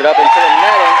baseline, throws it up into the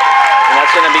netting. And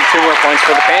that's going to be 2 more points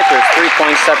for the Panthers. 3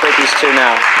 points separate these two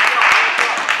now.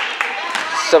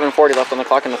 7:40 left on the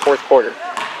clock in the fourth quarter.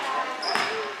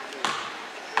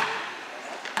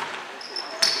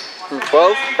 Number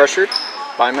 12, pressured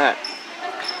by Matt.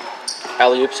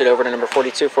 Alley-oops it over to number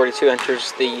 42. 42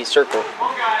 enters the circle.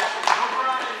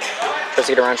 Tries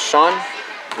to get around Sean.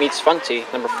 Meets Funty.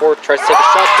 Number 4 tries to take a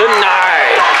shot.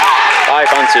 Denied by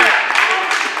Funty.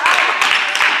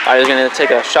 I was going to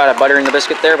take a shot at buttering the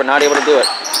biscuit there, but not able to do it.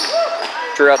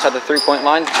 Drew outside the 3-point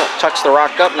line. Tucks the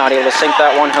rock up. Not able to sink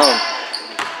that one home.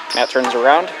 Matt turns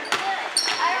around.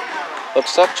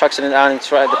 Looks up. Chucks it down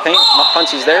inside the paint.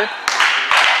 Funty's there.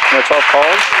 Number 12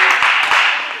 called.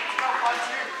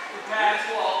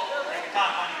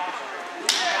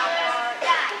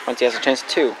 Funty has a chance at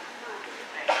 2.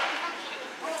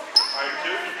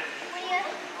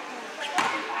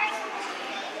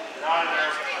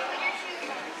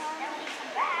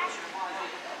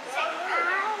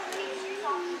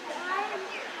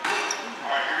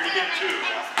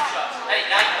 Hey,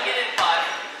 now you can get in 5.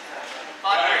 5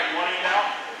 3. You want in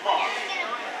now? Come on.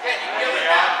 Yeah, you can go in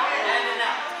now. In and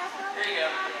out. There you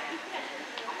go.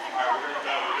 Alright, we're going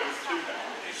to do 2 now.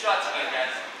 2 shots again,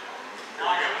 guys.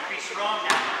 Now you have to be strong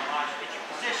now. Get your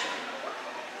position.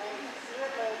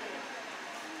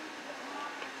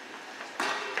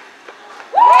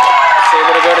 He's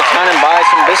able to go to town and buy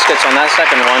some biscuits on that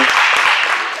second one.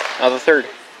 Now the third.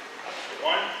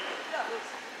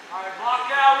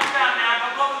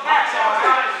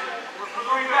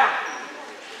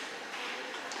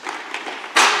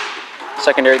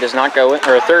 Secondary does not go in,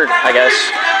 or third, I guess,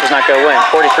 does not go in.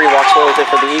 43 walks away with it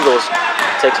for the Eagles.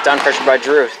 Takes it down, pressured by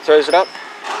Drew. Throws it up.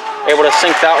 Able to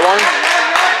sink that one.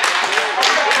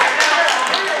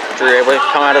 Drew able to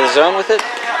come out of the zone with it.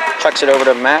 Chucks it over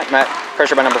to Matt. Matt,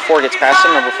 pressured by number 4, gets past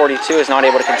him. Number 42 is not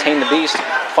able to contain the beast.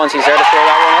 Funty's there to throw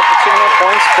that one up for 2 more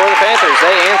points for the Panthers.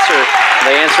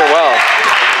 They answer well.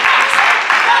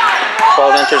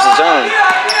 12 enters the zone.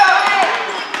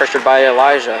 Pressured by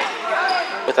Elijah.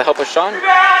 With the help of Sean,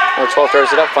 number 12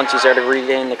 throws it up. Funty's there to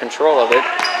regain the control of it.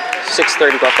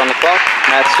 6:30 left on the clock.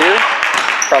 Matt's here.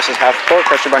 Crosses half court.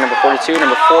 Pressured by number 42.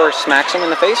 Number 4 smacks him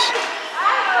in the face.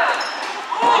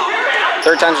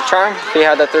 Third time's a charm. If he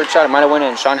had that third shot, it might have went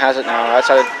in. Sean has it now.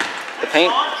 Outside the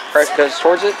paint. Goes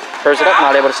towards it. Throws it up.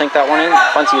 Not able to sink that one in.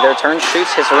 Funty there turns,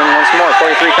 shoots, hits the rim once more.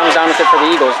 43 comes down with it for the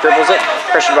Eagles. Dribbles it.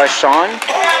 Pressured by Sean.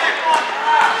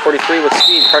 43 with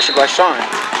speed. Pressured by Sean.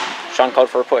 Sean called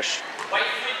for a push.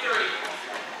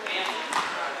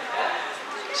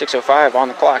 6:05 on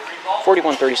the clock.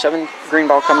 41-37. Green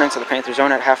ball coming into the Panther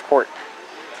zone at half court.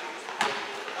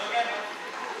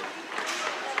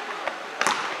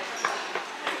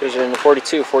 Goes it into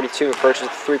 42. 42 approaches the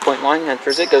 3-point line,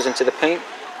 enters it, goes into the paint,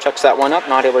 chucks that one up,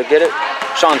 not able to get it.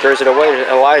 Sean throws it away to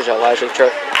Elijah. Elijah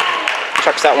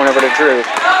chucks that one over to Drew.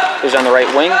 Goes on the right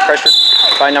wing, pressured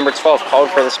by number 12,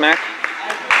 called for the smack.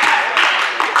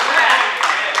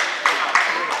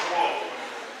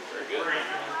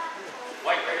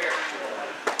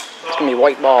 It's going to be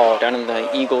white ball down in the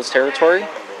Eagles territory.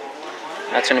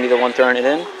 That's going to be the one throwing it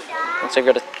in. Once they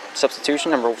go to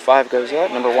substitution, number 5 goes up.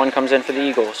 Number 1 comes in for the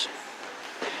Eagles.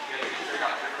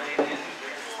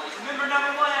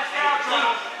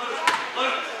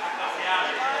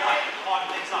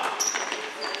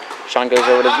 Sean goes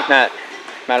over to Matt.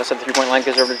 Matt is at the 3-point line,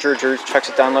 goes over to Drew. Drew checks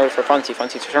it down low for Funty.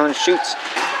 Funty turns, shoots,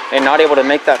 and not able to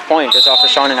make that point. Goes off of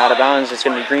Sean and out of bounds. It's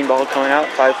going to be green ball coming out.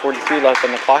 5:43 left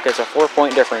on the clock. It's a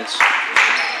 4-point difference.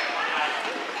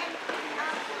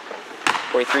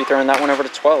 43 throwing that one over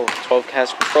to 12. 12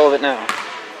 has control of it now.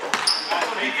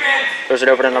 Throws it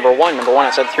over to number 1. Number 1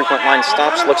 outside the 3-point line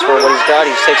stops, looks for what he's got.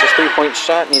 He takes his 3-point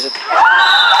shot, and he's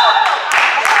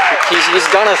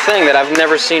done a thing that I've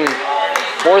never seen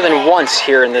more than once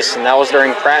here in this, and that was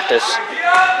during practice.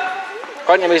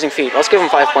 Quite an amazing feat. Let's give him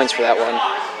 5 points for that one.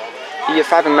 You get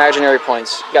 5 imaginary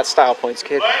points. You got style points,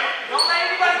 kid.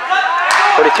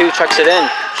 42 chucks it in.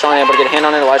 Sean able to get a hand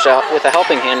on it. Elijah with a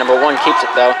helping hand. Number 1 keeps it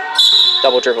though.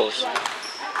 Double dribbles.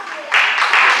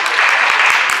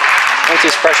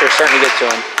 Funty's pressure is starting to get to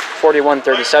him.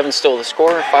 41-37 still the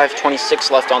score.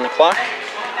 5:26 left on the clock.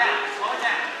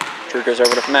 Drew goes over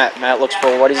to Matt. Matt looks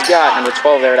for what he's got. Number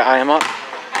 12 there to eye him up.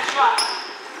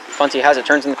 Funty has it,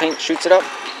 turns in the paint, shoots it up.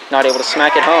 Not able to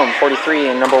smack it home. 43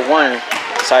 and number 1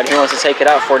 decide he wants to take it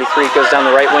out. 43 goes down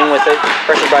the right wing with it.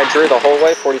 Pressured by Drew the whole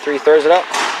way. 43 throws it up.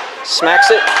 Smacks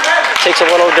it. Takes a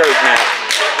little dirt now.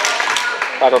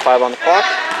 5:05 on the clock.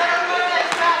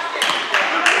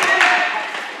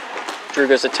 Drew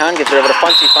goes to town, gives it over to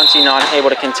Funty. Funty not able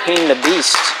to contain the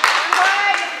beast.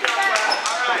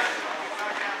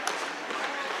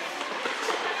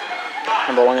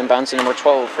 Number 1 inbounds to number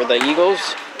 12 for the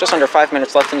Eagles. Just under 5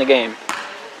 minutes left in the game.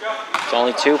 It's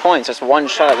only 2 points. That's 1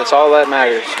 shot. That's all that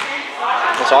matters.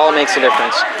 That's all that makes a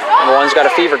difference. Number 1's got a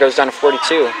fever. Goes down to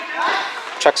 42.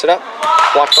 Chucks it up.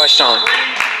 Blocked by Sean.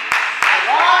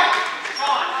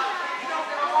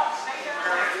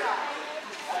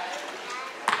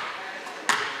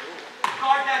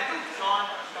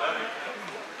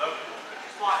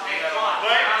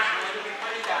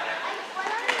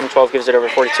 Number 12 gives it over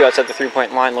 42 outside the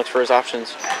 3-point line. Looks for his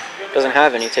options. Doesn't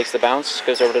have any. Takes the bounce.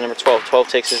 Goes over to number 12. 12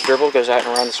 takes his dribble. Goes out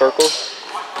and around the circle.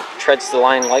 Treads the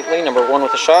line lightly. Number 1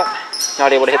 with a shot.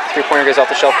 Not able to hit the 3-pointer. Goes off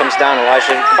the shelf. Comes down.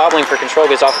 Elijah bobbling for control.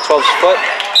 Goes off the 12's foot.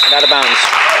 And out of bounds.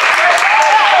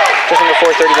 Just under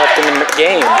 4:30 left in the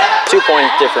game.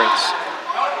 2-point difference.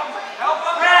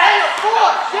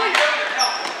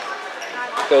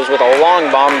 Goes with a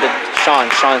long bomb to Sean.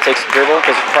 Sean takes the dribble.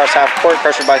 Goes across half court.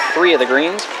 Pressured by 3 of the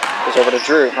Greens. Goes over to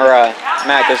Drew.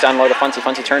 Matt goes down low to Funty.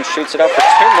 Funty turns, shoots it up for 2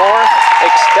 more.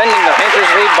 Extending the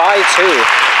Panthers lead by 2.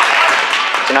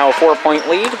 So now a 4-point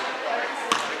lead.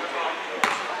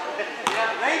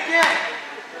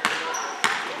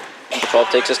 Number 12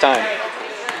 takes his time.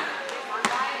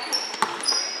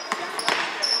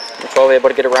 Number 12 able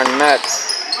to get around Matt.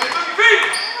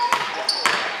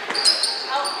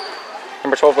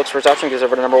 Number 12 looks for his option, goes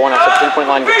over to number 1 off the 3-point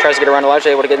line, tries to get around Elijah,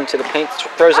 able to get into the paint,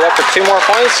 throws it up for 2 more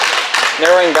points,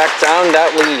 narrowing back down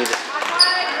that lead.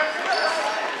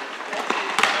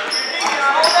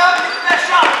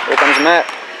 Here comes Matt.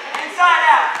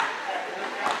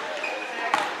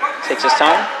 Takes his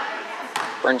time,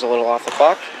 burns a little off the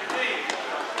clock.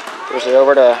 Throws it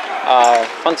over to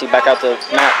Funty, back out to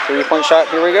Matt. 3-point shot,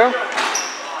 here we go.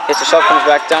 Hits the shelf, comes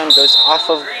back down, goes off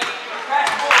of,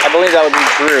 I believe that would be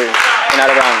Drew, and out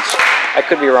of bounds. I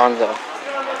could be wrong though.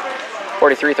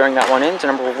 43 throwing that one in to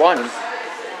number 1.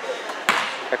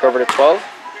 Back over to 12.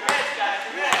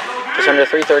 Just under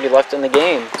 3:30 left in the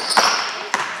game.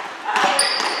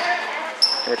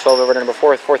 Number 12 over to number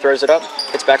 4. 4 throws it up.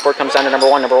 Hits backboard, comes down to number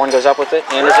 1. Number 1 goes up with it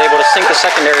and is able to sink the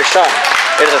secondary shot.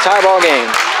 It is a tie ball game.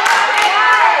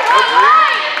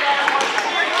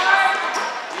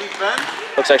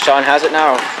 Looks like Sean has it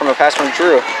now from a pass from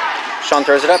Drew. Sean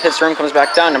throws it up, hits the rim, comes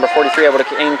back down. Number 43 able to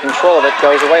gain control of it,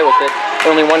 goes away with it.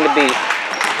 Only 1 to beat.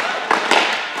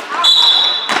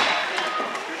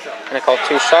 Gonna call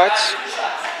 2 shots.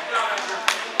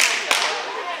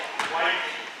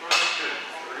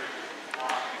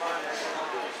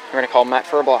 We're gonna call Matt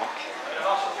for a block.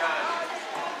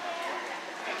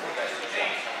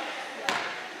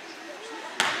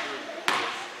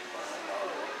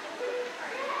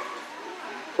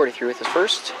 .43 with his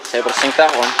first. He's able to sink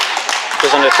that one.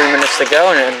 There's under 3 minutes to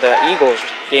go, and the Eagles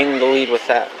gaining the lead with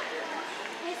that.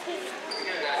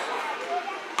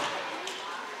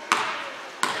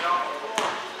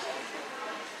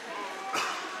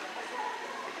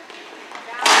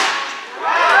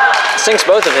 Sinks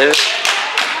both of his.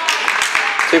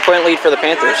 2-point lead for the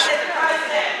Panthers.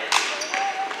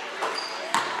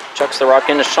 Chucks the rock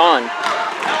into Sean.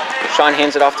 Sean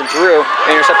hands it off to Drew,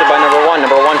 intercepted by number 1.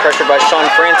 Number 1 pressured by Sean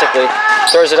frantically.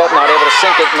 Throws it up, not able to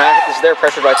sink it. Matt is there,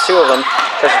 pressured by 2 of them.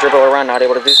 Tries to dribble around, not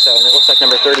able to do so. And it looks like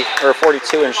number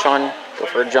 42 and Sean go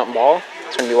for a jump ball.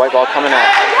 It's going to be white ball coming out.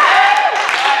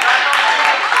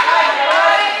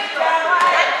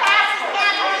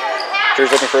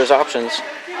 Drew's looking for his options.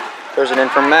 Throws it in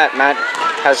from Matt. Matt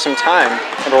has some time.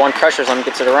 Number 1 pressures him,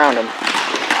 gets it around him.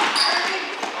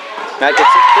 Matt gets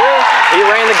it through. He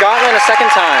ran the gauntlet a second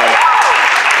time.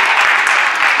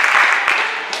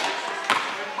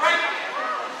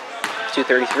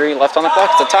 .233 left on the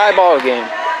clock. It's a tie ball game.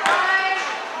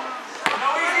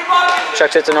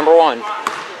 Chucks it to number 1.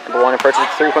 Number 1 approaches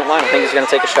the 3-point line. I think he's going to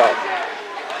take a shot.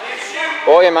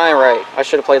 Boy, am I right. I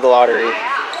should have played the lottery.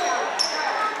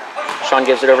 Sean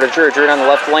gives it over to Drew. Drew down the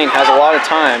left lane has a lot of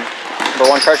time. Number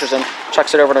 1 pressures him.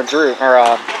 Chucks it over to Drew, or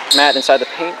Matt inside the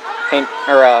paint.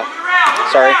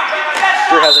 Sorry.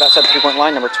 Drew has it outside the 3-point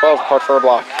line. Number 12 called for a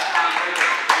block.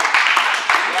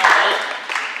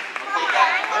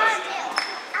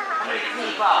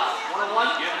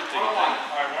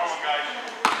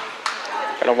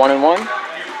 Got a 1-and-1.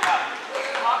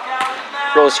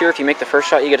 Rule is here. If you make the first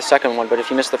shot, you get a second one. But if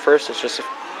you miss the first, it's just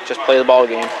play the ball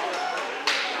game.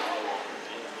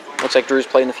 Looks like Drew's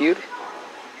playing the feud.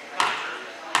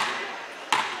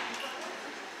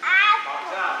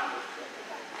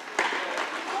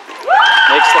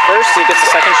 Makes the first, he gets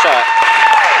the second shot.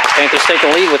 Panthers take the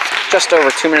lead with just over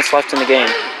 2 minutes left in the game.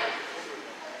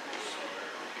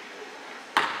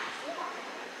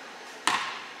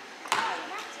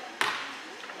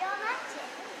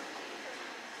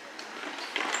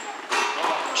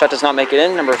 Shot does not make it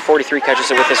in. Number 43 catches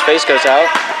it with his face, goes out.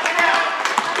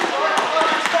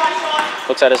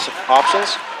 Looks at his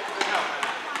options.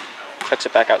 Checks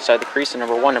it back outside the crease. And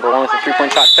number 1 with a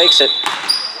 3-point shot, fakes it.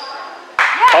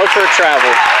 Called for a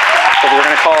travel. But we're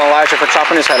going to call Elijah for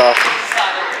chopping his head off.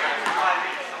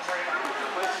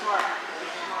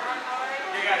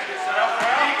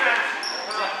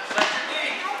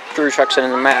 Drew chucks it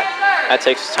into Matt. Matt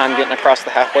takes his time getting across the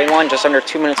halfway line. Just under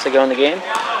 2 minutes to go in the game.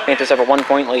 Panthers have a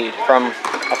 1-point lead from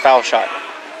a foul shot.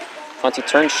 Once he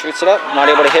turns, shoots it up. Not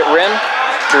able to hit rim.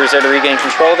 Drew's there to regain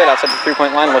control of it outside the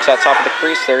 3-point line. Looks at top of the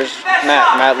crease. There's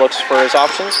Matt. Matt looks for his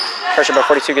options. Pressure by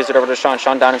 42 gives it over to Sean.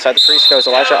 Sean down inside the crease. Goes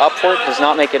Elijah up for it. Does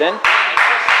not make it in.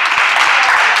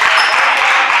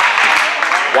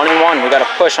 1-and-1. We got a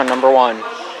push on number 1.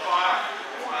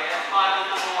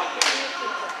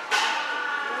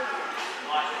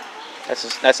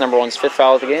 That's number 1's 5th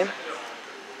foul of the game.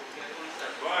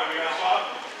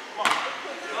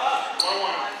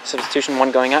 Substitution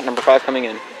 1 going out. Number 5 coming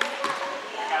in.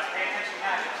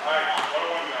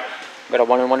 Got a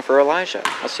 1-and-1 for Elijah.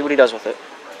 Let's see what he does with it.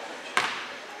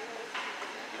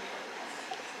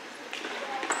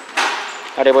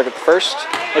 Not able to get the first.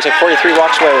 Looks like 43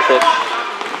 walks away with it.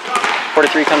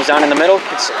 43 comes down in the middle,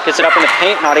 gets it up in the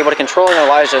paint, not able to control it, and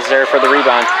Elijah is there for the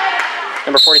rebound.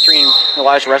 Number 43 and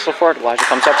Elijah wrestle for it. Elijah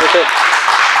comes up with it.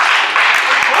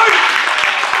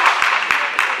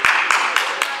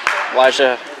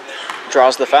 Elijah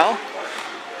draws the foul.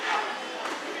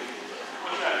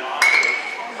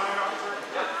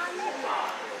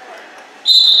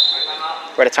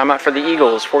 We're at a timeout for the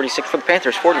Eagles. 46 for the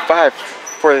Panthers, 45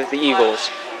 for the Eagles.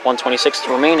 1:26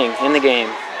 remaining in the game.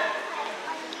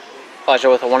 Elijah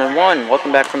with a 1-and-1.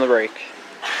 Welcome back from the break.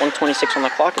 1:26 on the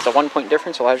clock. It's a 1-point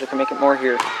difference. Elijah can make it more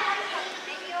here.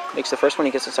 Makes the first one.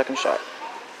 He gets the second shot.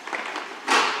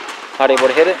 Not able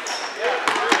to hit it.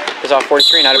 Is off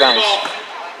 43 and out of bounds.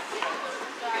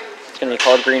 It's going to be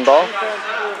called green ball.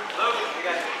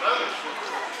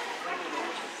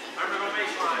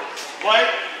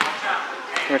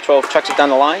 Number 12 chucks it down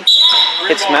the line.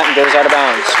 Hits Matt and goes out of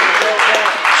bounds.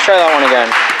 Let's try that one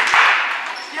again.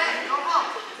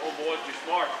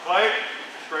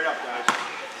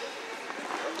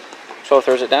 12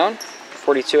 throws it down.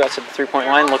 42 outside the 3-point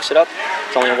line, looks it up.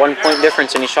 It's only a 1-point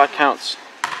difference and each shot counts.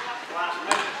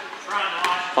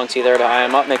 Punty there to eye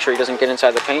him up, make sure he doesn't get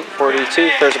inside the paint. 42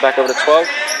 throws it back over to 12.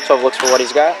 12 looks for what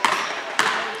he's got.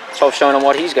 12 showing him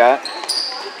what he's got.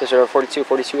 Gives it over 42.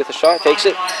 42 with a shot, takes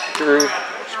it. Drew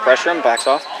pressure him, backs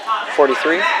off.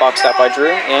 43, boxed out by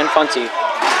Drew and Funty.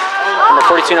 Number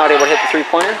 42 not able to hit the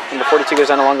 3-pointer. Number 42 goes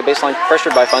down along the baseline,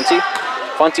 pressured by Funty.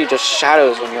 Funty just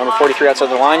shadows him. Number 43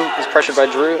 outside the line is pressured by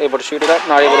Drew, able to shoot it up,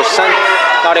 not able to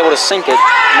sink it.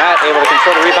 Matt able to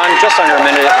control the rebound, just under a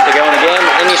minute to go in the game.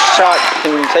 Any shot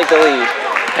can take the lead.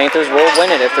 Panthers will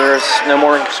win it if there's no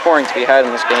more scoring to be had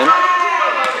in this game.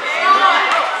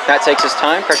 Matt takes his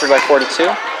time, pressured by 42.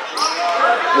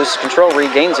 Loses control,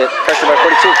 regains it, pressured by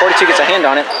 42. 42 gets a hand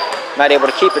on it. Matt able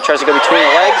to keep it, tries to go between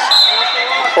the legs.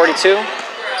 42.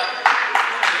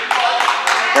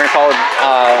 We're going to call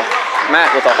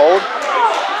Matt with a hold.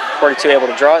 42 able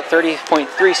to draw it. 30.3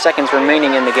 seconds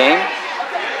remaining in the game.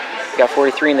 We got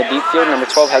 43 in the deep field. Number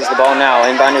 12 has the ball now.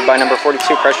 Inbounded by number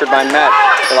 42, pressured by Matt.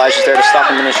 Elijah's there to stop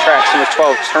him in his tracks. Number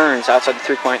 12 turns outside the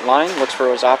three-point line, looks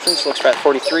for his options, looks for at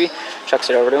 43, chucks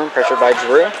it over to him, pressured by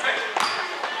Drew.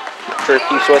 Drew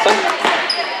keeps with him.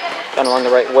 Down along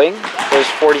the right wing goes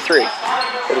 43.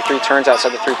 43 turns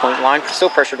outside the three-point line, still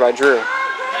pressured by Drew.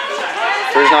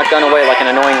 Drew's not gone away like an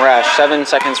annoying rash. 7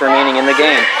 seconds remaining in the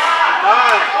game.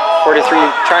 43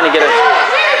 trying to get a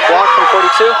block from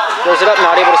 42. Throws it up,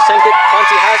 not able to sink it.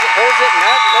 Conti has it, holds it, and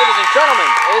that, ladies and gentlemen,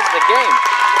 is the game.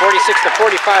 46 to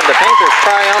 45, the Panthers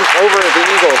triumph over the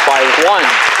Eagles by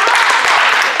 1.